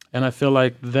 And I feel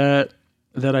like that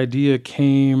idea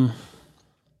came,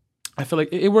 I feel like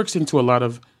it works into a lot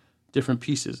of different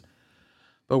pieces.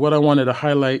 But what I wanted to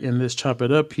highlight in this Chop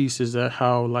It Up piece is that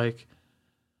how like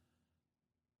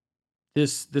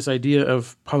this idea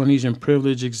of Polynesian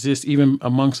privilege exists even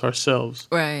amongst ourselves.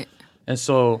 Right. And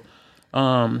so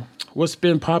what's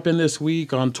been popping this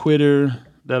week on Twitter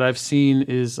that I've seen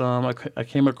is I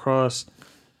came across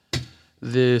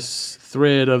this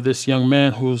thread of this young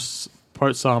man who's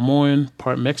part Samoan,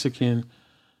 part Mexican,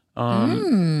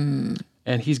 and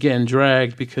he's getting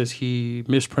dragged because he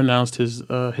mispronounced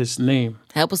his name.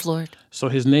 Help us, Lord. So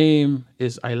his name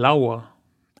is Ailawa.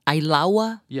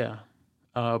 Ailawa? Yeah,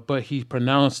 but he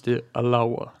pronounced it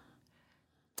Alawa.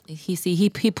 He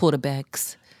pulled a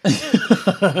Bex.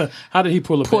 How did he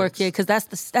pull a Poor Bex? kid, because that's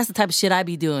the type of shit I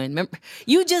be doing. Remember,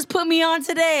 you just put me on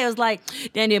today. I was like,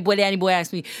 Danny boy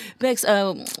asked me, Bex,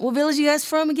 what village you guys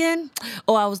from again?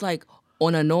 Oh, I was like,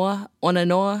 Onanoa,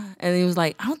 and he was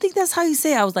like, I don't think that's how you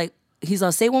say it. I was like, he's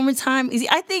like, say it one more time.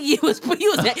 I think you was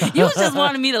just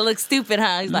wanting me to look stupid,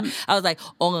 huh? He's like, I was like,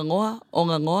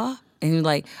 Ongangoa, and he was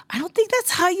like, I don't think that's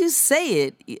how you say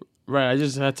it. Right. I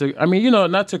just had to. I mean, you know,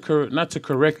 not to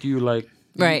correct you, like.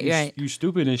 Right. You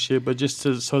stupid and shit, but just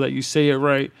so that you say it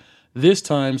right this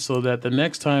time, so that the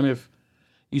next time if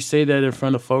you say that in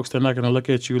front of folks, they're not gonna look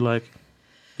at you like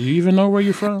You even know where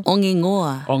you're from?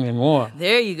 Ongingoa. Ongengoa.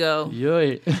 There you go.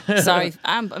 Yeah. Sorry,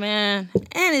 and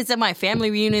it's at my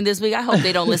family reunion this week. I hope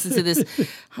they don't listen to this.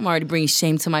 I'm already bringing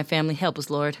shame to my family. Help us,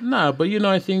 Lord. Nah, but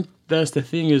I think that's the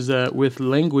thing is that with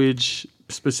language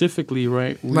specifically,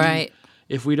 right? Right.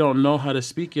 If we don't know how to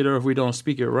speak it or if we don't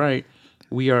speak it right,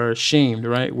 we are ashamed,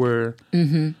 right? We're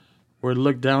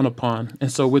looked down upon.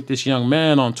 And so with this young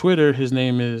man on Twitter, his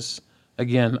name is,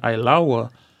 again,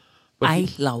 Ailawa.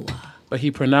 But he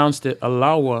pronounced it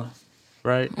Alawa,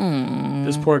 right?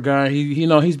 This poor guy,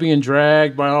 he's being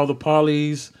dragged by all the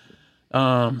polys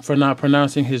for not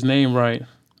pronouncing his name right.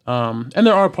 And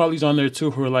there are polys on there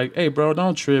too who are like, hey, bro,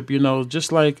 don't trip,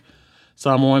 just like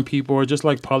Samoan people or just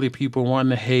like poly people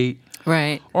wanting to hate.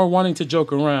 Right. Or wanting to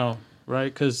joke around,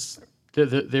 right? Because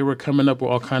they were coming up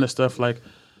with all kind of stuff like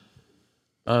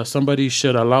somebody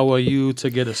should allow you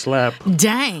to get a slap.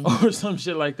 Dang. Or some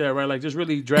shit like that, right? Like just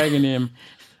really dragging him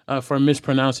for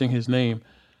mispronouncing his name.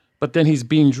 But then he's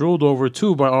being drooled over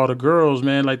too by all the girls,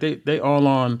 man. Like they all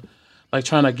on like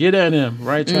trying to get at him,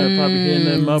 right? Trying to probably hitting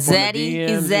him up Zaddy, on the DMs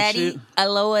is and shit. Zaddy?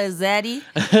 Aloha is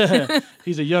Zaddy?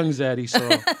 He's a young Zaddy, so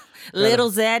Little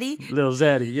Zaddy? Little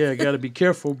Zaddy, yeah, got to be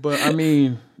careful. But I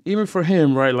mean, even for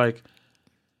him, right? Like,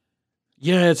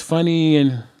 yeah, it's funny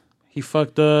and he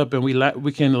fucked up, and we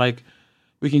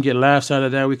can get laughs out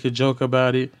of that. We could joke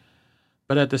about it,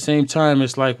 but at the same time,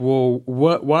 it's like, well,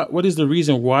 what is the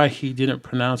reason why he didn't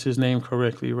pronounce his name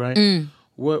correctly, right?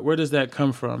 Where does that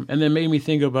come from? And then made me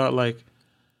think about like,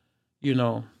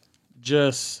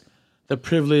 just the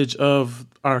privilege of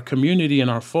our community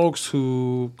and our folks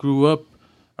who grew up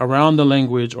around the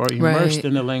language or immersed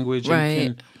in the language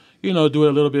and can, do it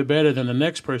a little bit better than the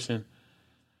next person.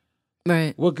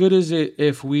 Right. What good is it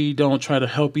if we don't try to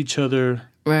help each other,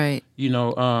 right?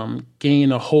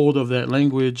 Gain a hold of that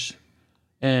language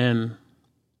and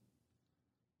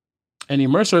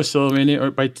immerse ourselves in it, or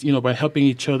by helping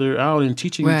each other out and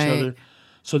teaching each other,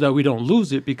 so that we don't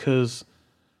lose it. Because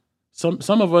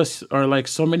some of us are like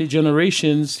so many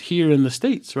generations here in the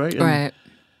States, right? Right.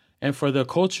 And for the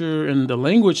culture and the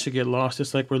language to get lost,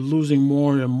 it's like we're losing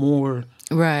more and more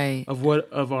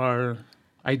of our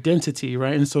identity,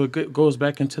 right? And so it goes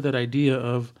back into that idea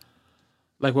of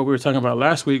like what we were talking about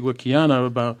last week with Kiana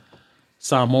about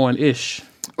Samoan-ish.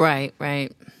 Right. I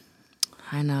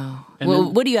know.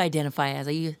 What do you identify as?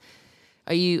 Are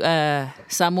you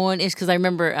Samoan-ish? Because I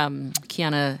remember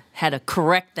Kiana had to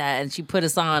correct that, and she put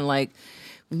us on like,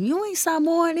 you ain't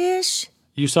Samoan-ish.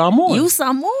 You Samoan. You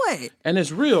Samoan. And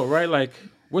it's real, right? Like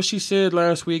what she said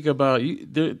last week about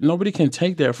you, nobody can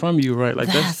take that from you, right? Like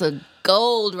that's a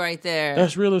gold right there.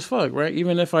 That's real as fuck, right?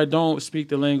 Even if I don't speak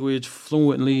the language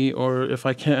fluently or if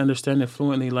I can't understand it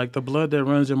fluently, like the blood that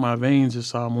runs in my veins is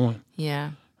Samoan.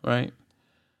 Yeah. Right?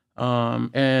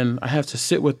 And I have to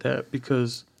sit with that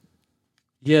because,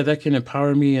 yeah, that can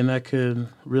empower me and that could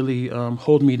really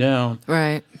hold me down.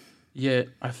 Right. Yet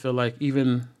I feel like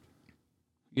even,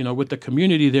 with the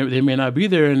community, they may not be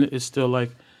there, and it's still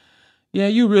like, yeah,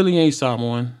 you really ain't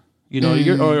Samoan.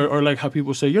 You're, or like how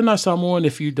people say, you're not Samoan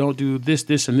if you don't do this,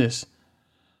 this, and this.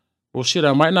 Well, shit,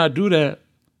 I might not do that,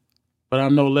 but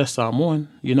I'm no less Samoan.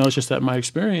 It's just that my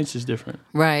experience is different.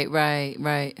 Right.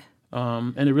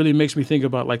 And it really makes me think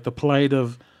about like the plight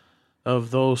of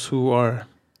those who are,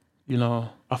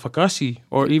 Afakasi,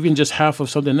 or even just half of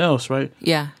something else, right?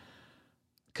 Yeah.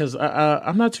 Because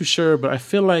I'm not too sure, but I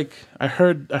feel like I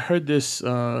heard this,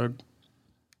 when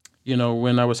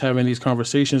I was having these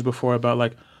conversations before about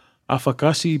like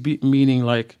Afakasi meaning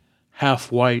like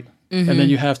half white, and then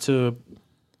you have to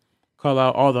call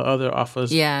out all the other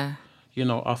Afas. Yeah.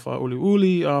 Afa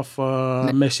Uli,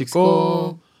 Afa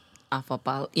Mexico. Afa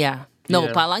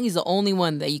Palang is the only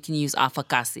one that you can use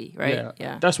Afakasi, right?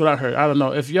 Yeah. That's what I heard. I don't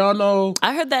know. If y'all know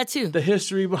I heard that too. The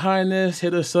history behind this,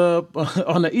 hit us up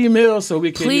on the email so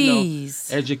we can,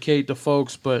 educate the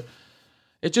folks. But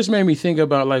it just made me think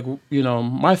about like,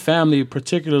 my family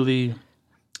particularly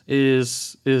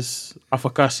is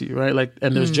Afakasi, right? Like,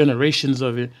 and there's generations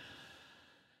of it.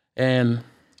 And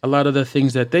a lot of the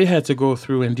things that they had to go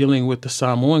through in dealing with the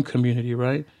Samoan community,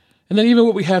 right? And then even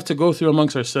what we have to go through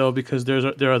amongst ourselves, because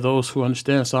there are those who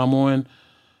understand Samoan,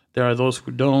 there are those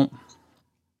who don't.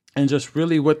 And just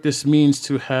really what this means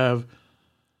to have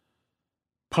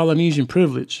Polynesian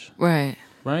privilege. Right.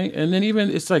 Right? And then even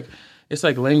it's like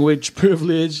language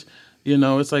privilege,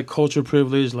 it's like culture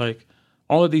privilege, like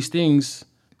all of these things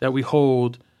that we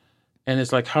hold. And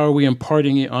it's like, how are we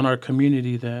imparting it on our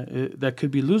community that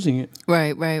could be losing it?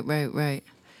 Right.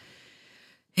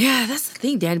 Yeah, that's the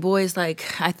thing, Danny Boy. Is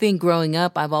like, I think growing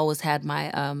up, I've always had my,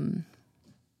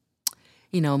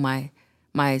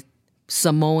 my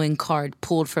Samoan card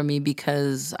pulled from me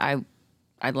because I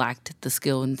lacked the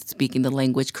skill in speaking the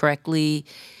language correctly,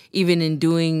 even in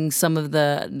doing some of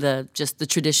the just the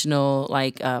traditional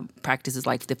like practices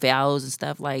like the feaos and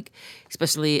stuff, like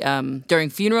especially during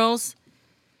funerals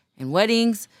and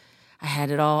weddings. I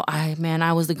had it all.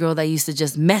 I was the girl that used to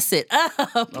just mess it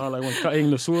up. Oh, like when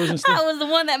cutting the sewers and stuff. I was the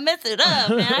one that messed it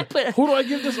up, man. I put. Who do I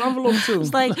give this envelope to?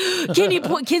 It's like,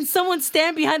 can someone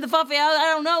stand behind the fafe? I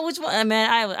don't know which one.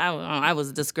 Man, I was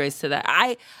a disgrace to that.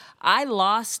 I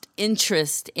lost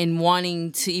interest in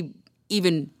wanting to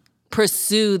even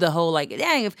pursue the whole like,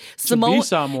 dang, if Samoan, be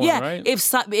Samoan, right?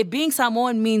 If being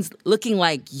Samoan means looking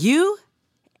like you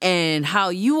and how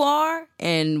you are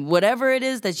and whatever it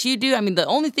is that you do. I mean, the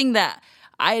only thing that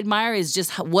I admire is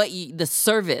just the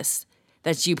service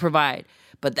that you provide.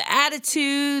 But the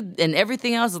attitude and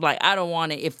everything else is like, I don't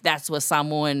want it if that's what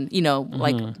Samoan,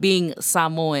 like being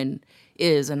Samoan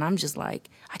is. And I'm just like,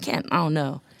 I don't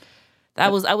know. I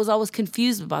was always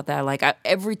confused about that. Like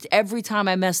every time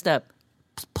I messed up,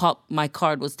 my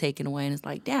card was taken away. And it's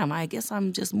like, damn, I guess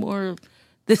I'm just more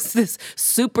this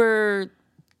super,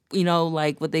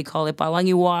 like what they call it,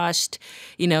 palangi washed,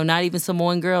 not even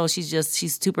Samoan girl.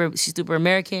 She's super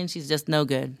American. She's just no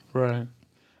good. Right.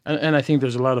 And I think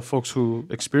there's a lot of folks who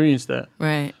experience that.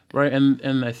 Right. Right.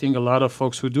 And I think a lot of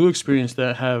folks who do experience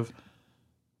that have,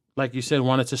 like you said,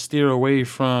 wanted to steer away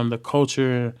from the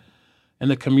culture and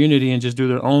the community and just do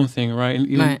their own thing, right? And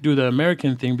even do the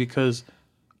American thing because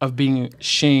of being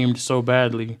shamed so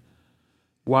badly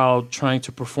while trying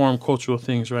to perform cultural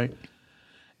things, right?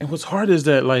 And what's hard is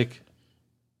that, like,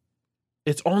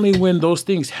 it's only when those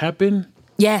things happen,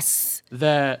 yes,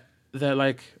 that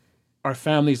like our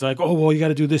family's like, oh, well, you got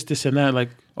to do this, this, and that. Like,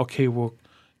 okay, well,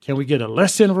 can we get a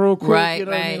lesson real quick? Right, you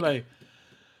know what I mean? Like,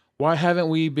 why haven't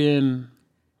we been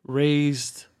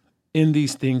raised in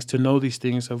these things to know these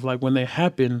things of like when they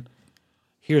happen,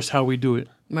 here's how we do it.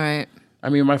 Right. I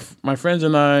mean, my friends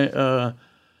and I,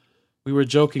 we were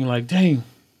joking like, dang,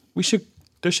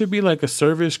 there should be like a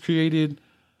service created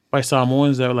by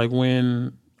Samoans that like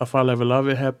when a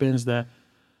Fa'alevelave happens, that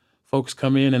folks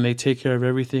come in and they take care of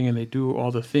everything and they do all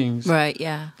the things. Right,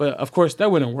 yeah. But of course that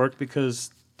wouldn't work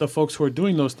because the folks who are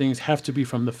doing those things have to be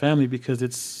from the family because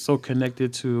it's so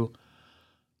connected to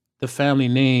the family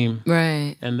name.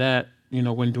 Right. And that,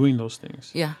 when doing those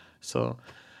things. Yeah. So.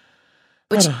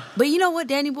 But you know what,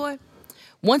 Danny boy?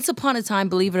 Once upon a time,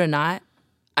 believe it or not,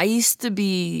 I used to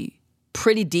be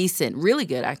pretty decent, really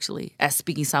good actually, at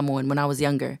speaking Samoan when I was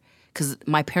younger. Because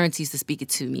my parents used to speak it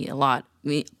to me a lot.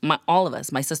 All of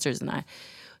us, my sisters and I,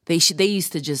 they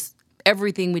used to just,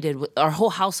 everything we did, our whole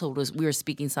household we were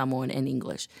speaking Samoan and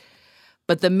English.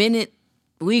 But the minute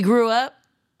we grew up,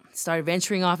 started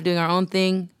venturing off doing our own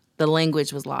thing, the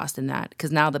language was lost in that.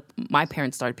 Because now my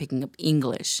parents started picking up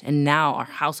English, and now our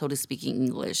household is speaking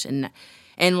English.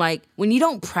 And like, when you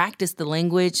don't practice the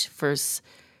language at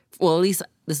least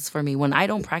this is for me, when I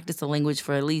don't practice the language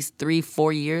for at least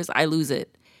 3-4 years, I lose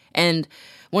it. And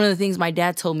one of the things my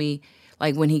dad told me,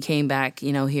 like when he came back,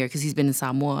 here, because he's been in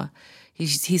Samoa, he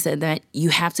said that you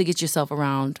have to get yourself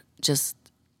around just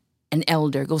an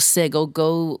elder. Go sit,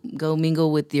 go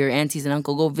mingle with your aunties and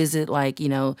uncle. Go visit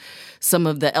some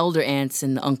of the elder aunts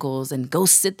and uncles, and go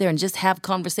sit there and just have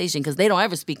conversation because they don't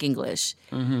ever speak English.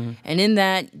 Mm-hmm. And in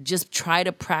that, just try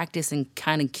to practice and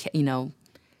kind of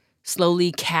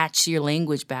slowly catch your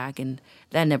language back. And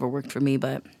that never worked for me,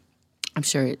 but I'm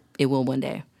sure it will one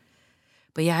day.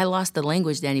 But yeah, I lost the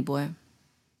language, Danny boy.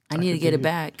 I need to get it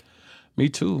back. Me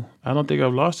too. I don't think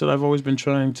I've lost it. I've always been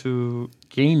trying to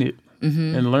gain it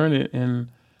and learn it. And,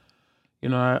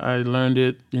 I learned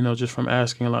it, just from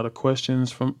asking a lot of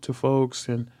questions to folks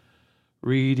and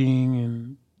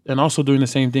reading and also doing the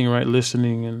same thing, right?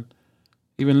 Listening and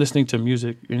even listening to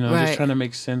music, just trying to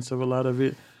make sense of a lot of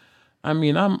it. I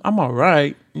mean, I'm all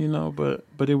right,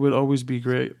 but it would always be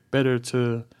better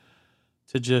to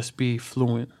just be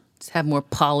fluent. To have more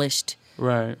polished.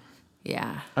 Right.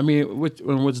 Yeah. I mean,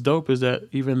 what's dope is that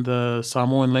even the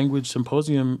Samoan Language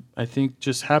Symposium, I think,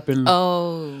 just happened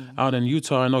out in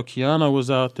Utah. I know Kiana was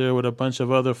out there with a bunch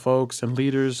of other folks and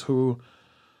leaders who,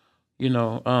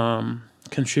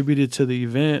 contributed to the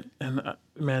event. And,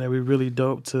 man, it'd be really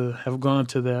dope to have gone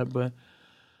to that. But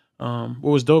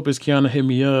what was dope is Kiana hit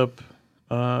me up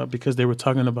because they were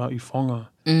talking about Ifonga.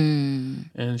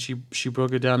 And she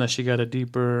broke it down that she got a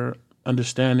deeper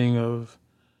understanding of,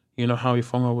 how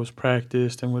Ifonga was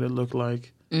practiced and what it looked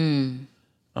like. That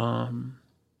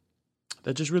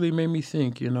just really made me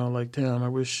think, like, damn, I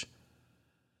wish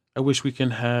we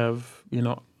can have,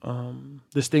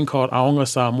 this thing called Aonga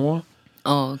Samoa.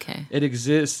 Oh, okay. It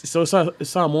exists. So it's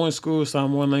Samoan school,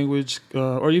 Samoan language,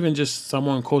 or even just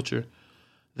Samoan culture.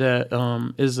 That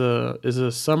is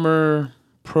a summer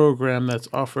program that's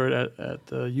offered at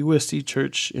the USC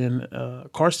Church in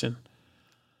Carson.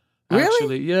 Really?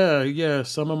 Actually, yeah.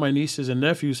 Some of my nieces and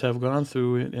nephews have gone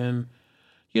through it, and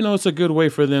it's a good way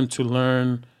for them to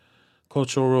learn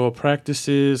cultural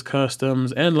practices,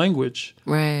 customs, and language.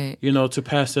 Right. To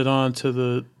pass it on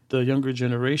to the younger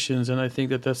generations, and I think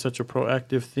that that's such a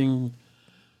proactive thing,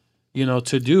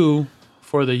 to do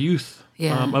for the youth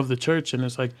of the church, and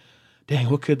it's like, dang,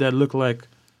 what could that look like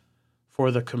for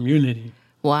the community?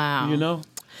 Wow.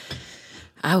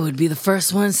 I would be the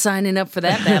first one signing up for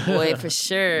that bad boy for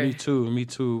sure. Me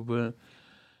too. But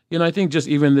I think just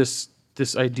even this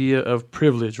idea of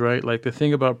privilege, right? Like the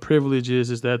thing about privilege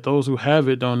is that those who have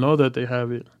it don't know that they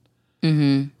have it,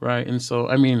 right? And so,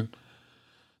 I mean,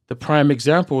 the prime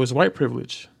example is white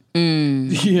privilege.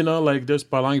 Like there's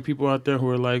Palangi people out there who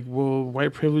are like, well,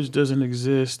 white privilege doesn't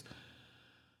exist.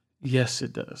 Yes,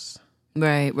 it does.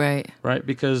 Right. Right,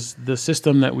 because the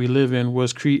system that we live in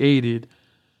was created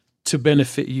to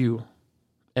benefit you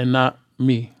and not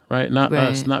me, right? Not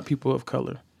us, not people of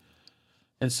color.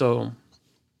 And so,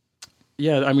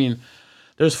 yeah, I mean,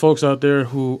 there's folks out there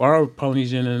who are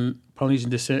Polynesian and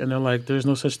Polynesian descent, and they're like, there's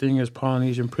no such thing as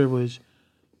Polynesian privilege.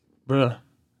 Bruh,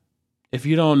 if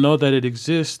you don't know that it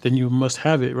exists, then you must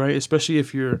have it, right? Especially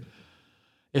if you're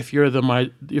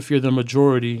the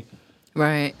majority,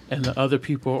 right, and the other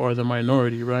people are the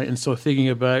minority, right? And so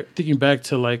thinking back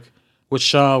to like what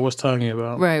Shaw was talking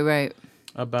about, right,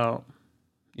 about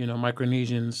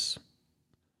Micronesians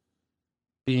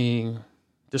being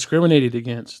discriminated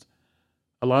against.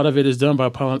 A lot of it is done by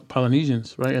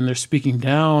Polynesians, right? And they're speaking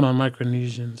down on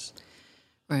Micronesians,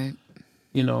 right?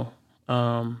 And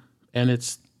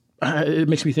it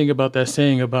makes me think about that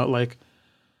saying about like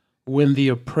when the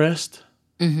oppressed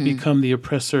become the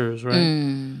oppressors, right?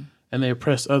 And they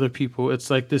oppress other people. It's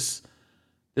like this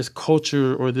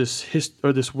culture or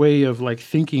this way of like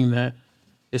thinking that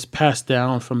is passed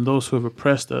down from those who have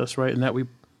oppressed us, right? And that we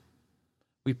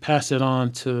pass it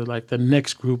on to like the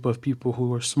next group of people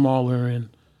who are smaller and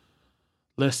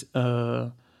less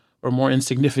or more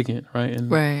insignificant, right? And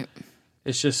right.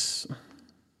 It's just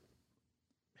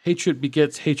hatred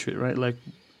begets hatred, right? Like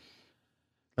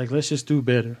let's just do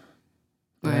better,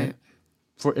 right?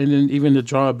 And then even to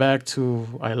draw it back to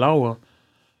Ailawa,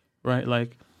 right?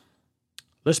 Like,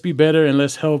 let's be better and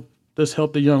let's help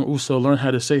the young Uso learn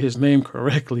how to say his name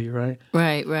correctly, right?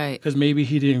 Right. Because maybe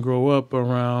he didn't grow up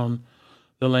around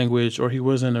the language or he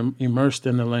wasn't immersed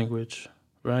in the language,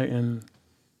 right? And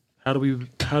how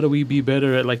do we be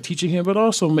better at like teaching him, but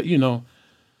also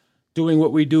doing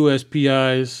what we do as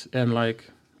PIs and like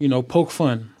poke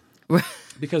fun,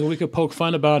 because we could poke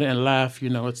fun about it and laugh,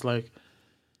 it's like,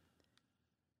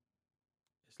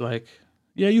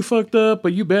 yeah, you fucked up,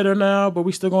 but you better now, but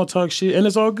we still gonna talk shit, and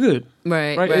it's all good.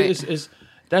 Right. It's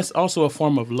that's also a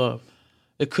form of love.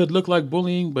 It could look like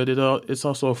bullying, but it's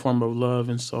also a form of love.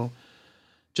 And so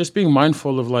just being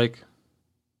mindful of like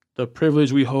the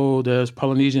privilege we hold as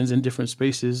Polynesians in different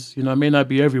spaces, it may not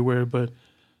be everywhere, but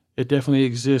it definitely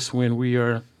exists when we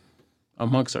are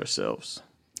amongst ourselves.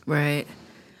 Right.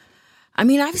 I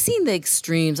mean, I've seen the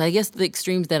extremes. I guess the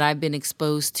extremes that I've been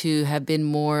exposed to have been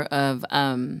more of,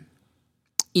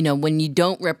 when you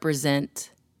don't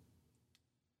represent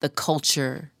the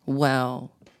culture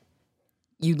well,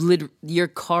 your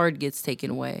card gets taken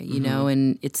away,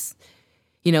 and it's,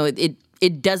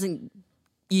 it doesn't,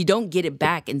 you don't get it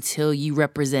back until you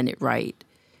represent it right.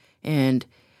 And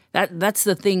that's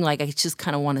the thing, like, I just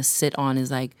kind of want to sit on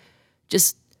is like,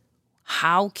 just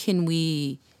how can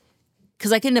we...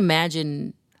 Because I can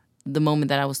imagine the moment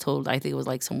that I was told, I think it was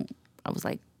like I was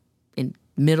like in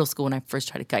middle school when I first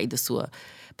tried to kaidasua.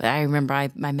 But I remember I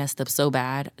messed up so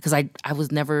bad because I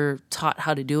was never taught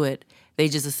how to do it. They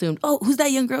just assumed, oh, who's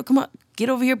that young girl? Come on, get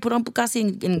over here, put on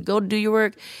pukasi and go do your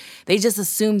work. They just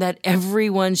assumed that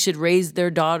everyone should raise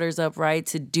their daughters up, right,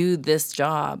 to do this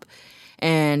job.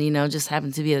 And, just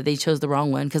happened to be that they chose the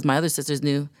wrong one because my other sisters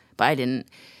knew, but I didn't.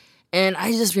 And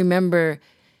I just remember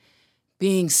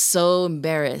being so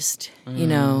embarrassed,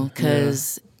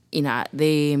 because,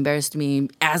 they embarrassed me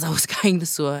as I was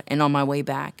kaidasua and on my way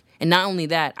back. And not only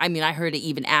that, I mean, I heard it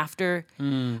even after.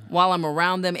 While I'm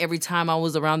around them, every time I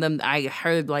was around them, I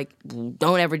heard, like,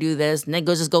 don't ever do this. And then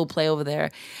just go play over there.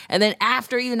 And then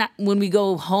after, even when we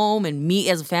go home and meet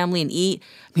as a family and eat,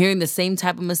 I'm hearing the same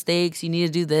type of mistakes. You need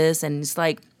to do this. And it's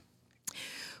like,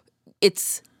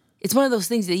 it's one of those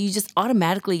things that you just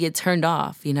automatically get turned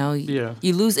off, Yeah.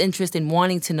 You lose interest in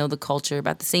wanting to know the culture,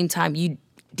 but at the same time,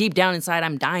 deep down inside,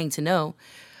 I'm dying to know.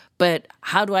 But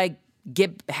how do I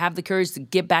have the courage to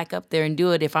get back up there and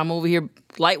do it if I'm over here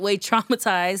lightweight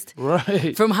traumatized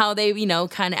Right. from how they,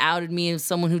 kind of outed me as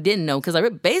someone who didn't know? Because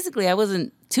I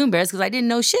wasn't too embarrassed because I didn't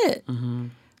know shit. Mm-hmm.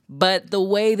 But the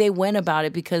way they went about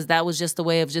it, because that was just the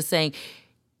way of just saying,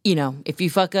 if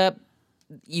you fuck up,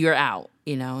 you're out,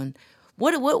 And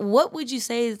what would you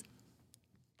say is,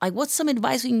 like, what's some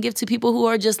advice we can give to people who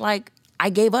are just like,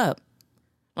 I gave up.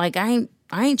 Like, I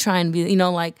ain't trying to be,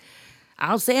 like,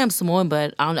 I'll say I'm Samoan,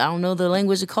 but I don't know the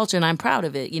language or culture, and I'm proud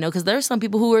of it, because there are some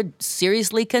people who are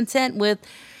seriously content with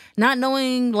not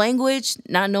knowing language,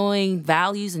 not knowing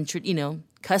values and,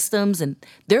 customs, and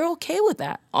they're okay with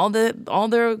that. All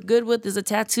they're good with is a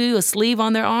tattoo, a sleeve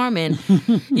on their arm, and,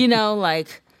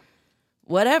 like,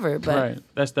 whatever. But right.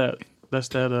 That's that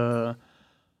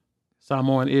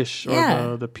Samoan-ish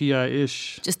or the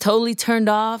PI-ish. Just totally turned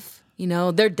off.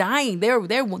 They're dying.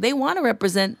 They want to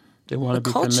represent. They want to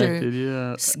be culture. connected,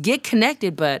 yeah. Get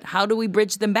connected, but how do we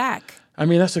bridge them back? I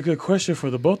mean, that's a good question for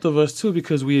the both of us, too,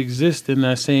 because we exist in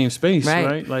that same space,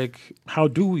 right? Like, how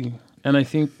do we? And I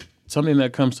think something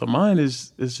that comes to mind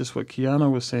is just what Kiana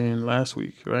was saying last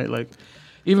week, right? Like,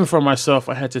 even for myself,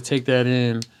 I had to take that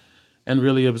in and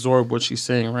really absorb what she's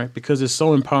saying, right? Because it's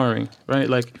so empowering, right?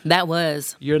 Like,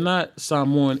 you're not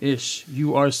Samoan-ish.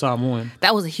 You are Samoan.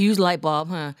 That was a huge light bulb,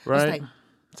 huh? Right?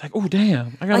 It's like, oh,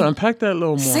 damn. I got to unpack that a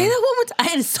little more. Say that one more time.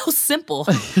 And it's so simple,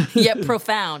 yet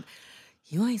profound.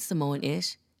 You ain't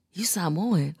Samoan-ish. You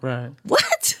Samoan. Right.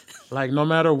 What? Like, no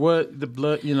matter what the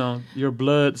blood, your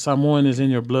blood, Samoan is in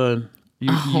your blood.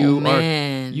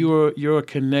 You're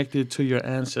connected to your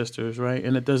ancestors, right?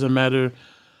 And it doesn't matter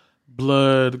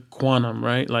blood quantum,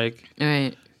 right? Like,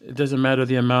 right. It doesn't matter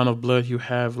the amount of blood you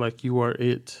have, like, you are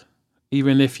it.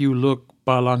 Even if you look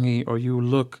Palangi or you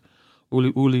look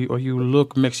Uli Uli or you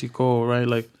look Mexico, right?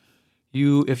 Like,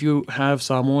 if you have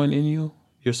Samoan in you,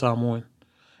 you're Samoan.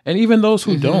 And even those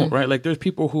who don't, right? Like, there's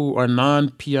people who are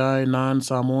non-PI,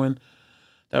 non-Samoan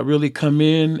that really come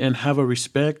in and have a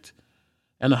respect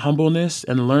and a humbleness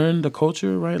and learn the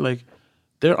culture, right? Like,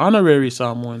 they're honorary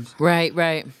Samoans. Right,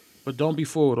 right. But don't be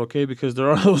fooled, okay? Because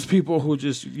there are those people who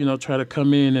just, try to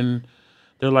come in and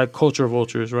they're like culture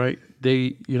vultures, right?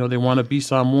 They, they want to be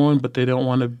Samoan, but they don't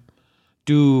want to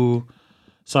do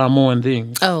Samoan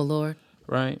things. Oh, Lord.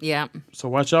 Right? Yeah. So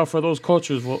watch out for those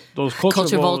culture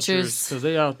vultures, because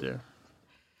they out there.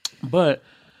 But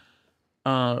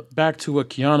back to what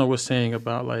Kiana was saying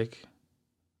about, like,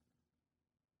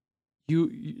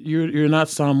 you're not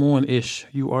Samoan-ish.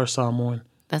 You are Samoan.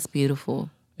 That's beautiful.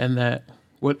 And that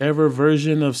whatever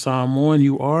version of Samoan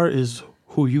you are is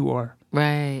who you are.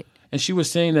 Right. And she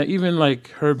was saying that even,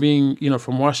 like, her being,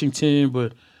 from Washington,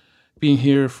 but being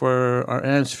here for our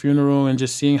aunt's funeral and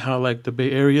just seeing how, like, the Bay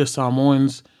Area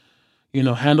Samoans,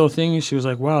 handle things, she was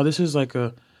like, wow, this is like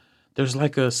there's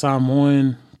like a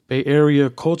Samoan Bay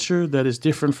Area culture that is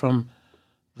different from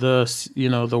the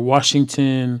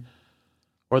Washington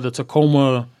or the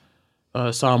Tacoma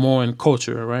Samoan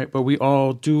culture, right? But we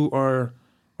all do our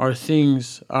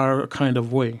things our kind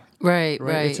of way. Right.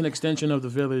 It's an extension of the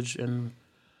village and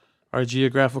our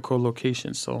geographical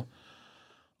location. So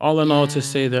all in all, to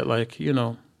say that, like,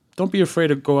 don't be afraid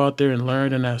to go out there and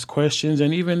learn and ask questions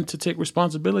and even to take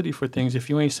responsibility for things.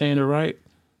 If you ain't saying it right,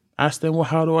 ask them, well,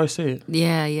 how do I say it?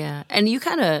 Yeah. And you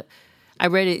I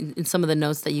read it in some of the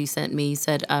notes that you sent me. You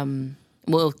said,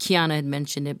 Kiana had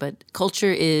mentioned it, but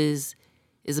culture is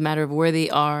a matter of where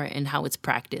they are and how it's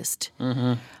practiced.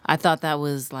 Mm-hmm. I thought that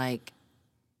was like,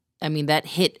 that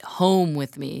hit home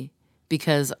with me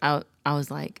because I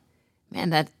was like, man,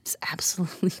 that's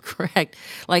absolutely correct.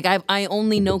 Like, I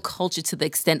only know culture to the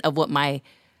extent of what my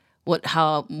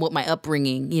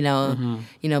upbringing,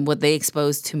 what they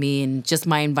exposed to me and just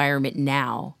my environment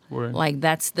now. Right. Like,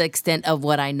 that's the extent of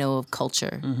what I know of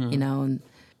culture, and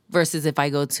versus if I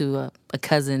go to a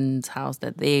cousin's house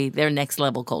that they're next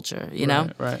level culture, know?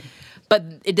 Right. But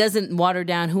it doesn't water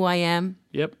down who I am.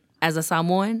 Yep. As a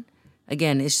Samoan.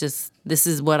 Again, it's just, this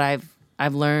is what I've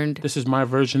learned. This is my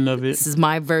version of it. This is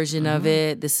my version of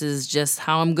it. This is just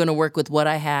how I'm going to work with what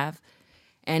I have.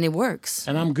 And it works.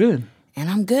 And I'm good. And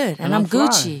I'm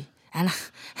Gucci.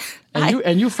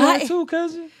 And you fly too,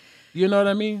 cousin. You know what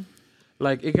I mean?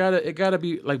 Like, it gotta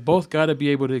be, like, both gotta be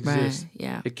able to exist. Right,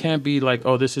 yeah. It can't be like,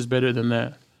 oh, this is better than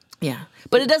that. Yeah.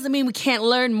 But it doesn't mean we can't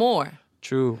learn more.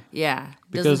 True. Yeah.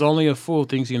 Because only a fool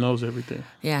thinks he knows everything.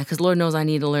 Yeah, because Lord knows I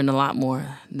need to learn a lot more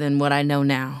than what I know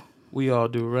now. We all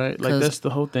do, right? Like, that's the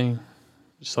whole thing.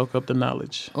 Soak up the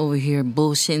knowledge. Over here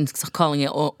bullshitting, calling it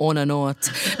on and on,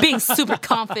 being super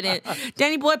confident.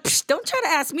 Danny boy, don't try to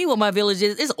ask me what my village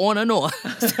is. It's on and on.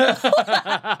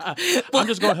 I'm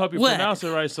just going to help you pronounce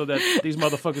it right so that these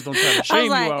motherfuckers don't try to shame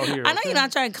you out here. I know you're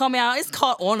not trying to call me out. It's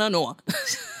called on and on.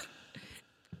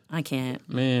 I can't.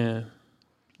 Man,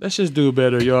 let's just do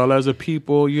better, y'all. As a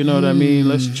people, you know what I mean?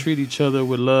 Let's treat each other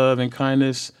with love and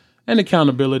kindness. And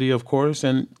accountability, of course.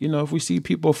 And, if we see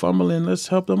people fumbling, let's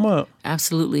help them up.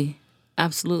 Absolutely.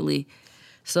 Absolutely.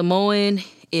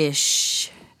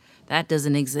 Samoan-ish. That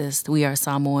doesn't exist. We are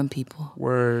Samoan people.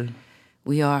 Word.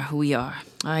 We are who we are.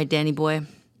 All right, Danny boy.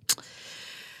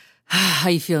 How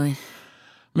you feeling?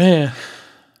 Man,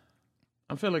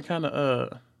 I'm feeling kind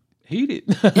of heated.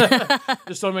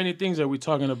 There's so many things that we're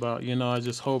talking about. I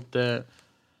just hope that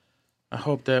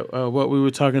what we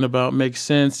were talking about makes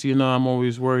sense. I'm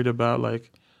always worried about like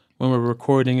when we're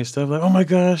recording and stuff. Like, oh my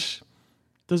gosh,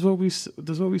 does what we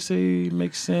say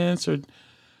make sense, or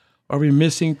are we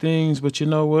missing things? But you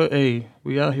know what? Hey,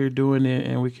 we out here doing it,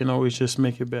 and we can always just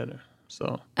make it better.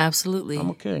 So absolutely, I'm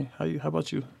okay. How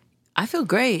about you? I feel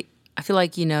great. I feel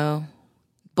like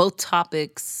both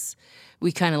topics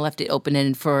we kind of left it open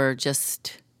ended for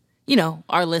just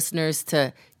our listeners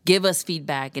to give us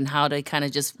feedback and how to kind of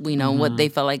just, what they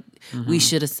felt like we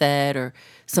should have said, or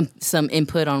some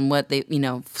input on what they,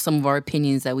 some of our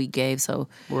opinions that we gave. So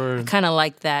I kind of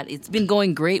like that. It's been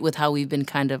going great with how we've been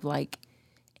kind of like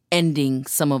ending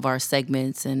some of our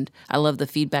segments. And I love the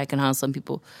feedback and how some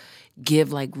people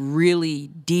give like really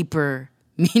deeper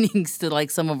meanings to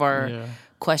like some of our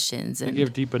questions. And they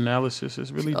give deep analysis. It's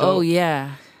really dope. Oh,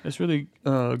 yeah. It's really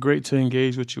great to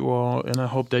engage with you all, and I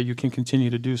hope that you can continue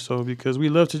to do so, because we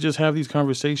love to just have these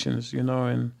conversations, and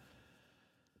I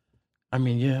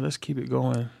mean, let's keep it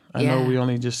going. I know we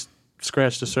only just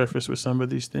scratched the surface with some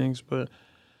of these things, but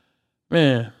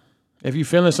man, if you're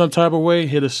feeling some type of way,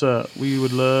 hit us up. We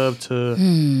would love to,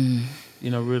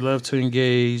 we'd love to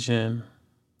engage and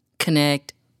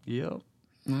connect. Yep. All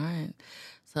right.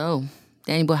 So,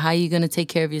 Danny boy, how are you going to take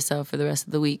care of yourself for the rest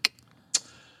of the week?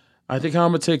 I think how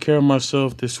I'm going to take care of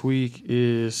myself this week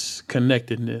is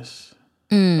connectedness.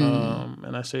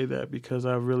 And I say that because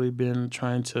I've really been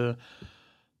trying to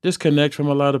disconnect from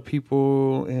a lot of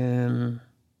people, and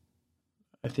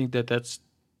I think that's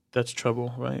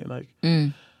trouble, right? Like,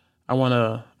 I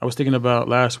was thinking about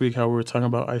last week how we were talking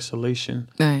about isolation.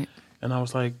 Right. And I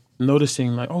was like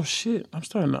noticing like, oh shit, I'm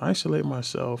starting to isolate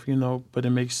myself, but it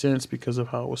makes sense because of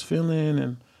how I was feeling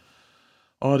and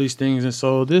all these things. And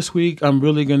so this week, I'm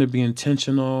really going to be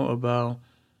intentional about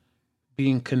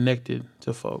being connected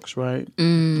to folks, right? A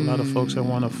lot of folks I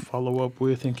want to follow up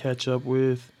with and catch up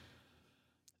with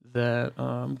that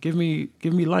give me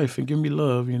life and give me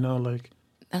love, like.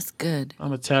 That's good. I'm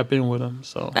going to tap in with them.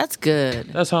 So that's good.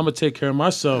 That's how I'm going to take care of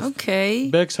myself. Okay.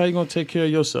 Bex, how you going to take care of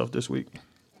yourself this week?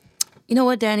 You know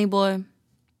what, Danny boy?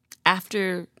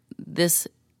 After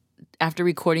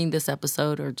recording this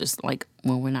episode, or just like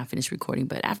when we're not finished recording,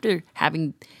 but after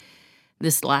having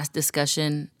this last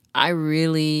discussion, I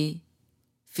really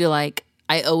feel like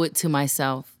I owe it to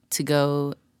myself to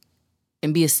go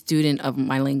and be a student of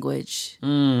my language.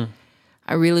 I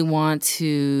really want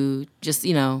to just,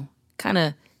 kind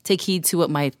of take heed to what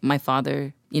my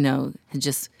father, had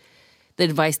just, the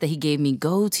advice that he gave me: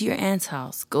 go to your aunt's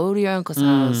house, go to your uncle's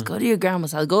house, go to your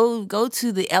grandma's house, go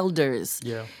to the elders,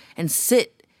 and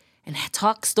sit and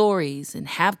talk stories and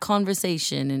have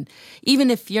conversation. And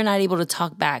even if you're not able to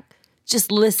talk back,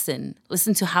 just listen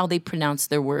to how they pronounce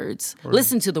their words,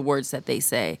 listen to the words that they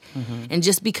say, and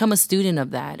just become a student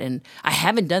of that. And I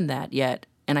haven't done that yet,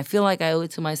 and I feel like I owe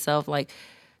it to myself, like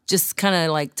just kind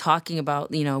of like talking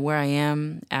about where I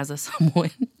am as a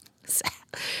Samoan.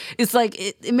 It's like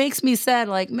it makes me sad,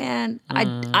 like, man,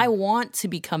 I want to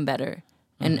become better,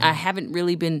 and I haven't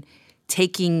really been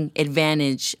taking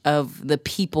advantage of the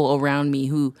people around me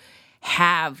who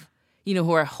have,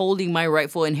 who are holding my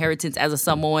rightful inheritance as a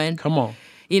Samoan. Come on.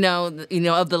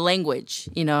 Of the language.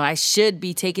 I should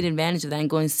be taking advantage of that and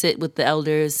going to sit with the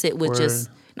elders, sit with just,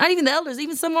 not even the elders,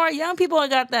 even some of our young people I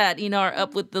got that, are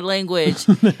up with the language.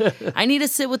 I need to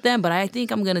sit with them, but I think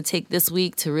I'm going to take this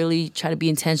week to really try to be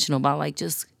intentional about like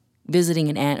just visiting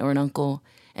an aunt or an uncle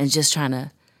and just trying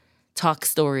to talk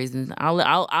stories, and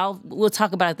we'll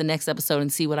talk about it the next episode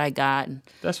and see what I got.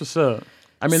 That's what's up.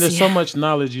 I mean, there's so much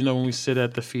knowledge, when we sit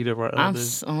at the feet of our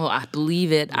elders. I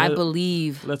believe it. I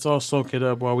believe. Let's all soak it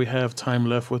up while we have time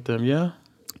left with them, yeah?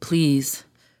 Please.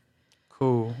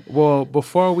 Cool. Well,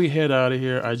 before we head out of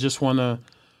here, I just want to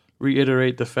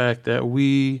reiterate the fact that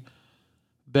we,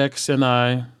 Bex and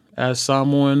I, as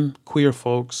Samoan queer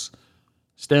folks,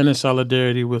 stand in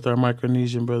solidarity with our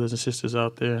Micronesian brothers and sisters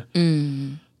out there.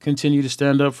 Continue to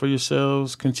stand up for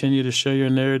yourselves. Continue to share your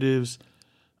narratives.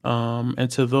 And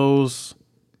to those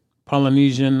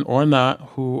Polynesian or not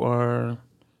who are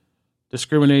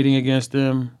discriminating against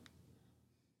them,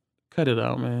 cut it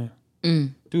out, man.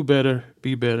 Do better.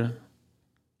 Be better.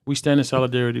 We stand in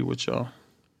solidarity with y'all.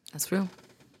 That's real.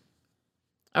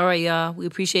 All right, y'all. We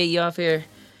appreciate y'all for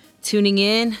tuning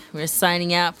in. We're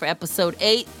signing out for episode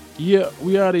 8. Yeah,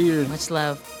 we out of here. Much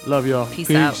love. Love y'all. Peace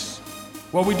out.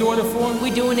 What we doing it for?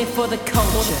 We're doing it for the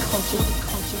culture.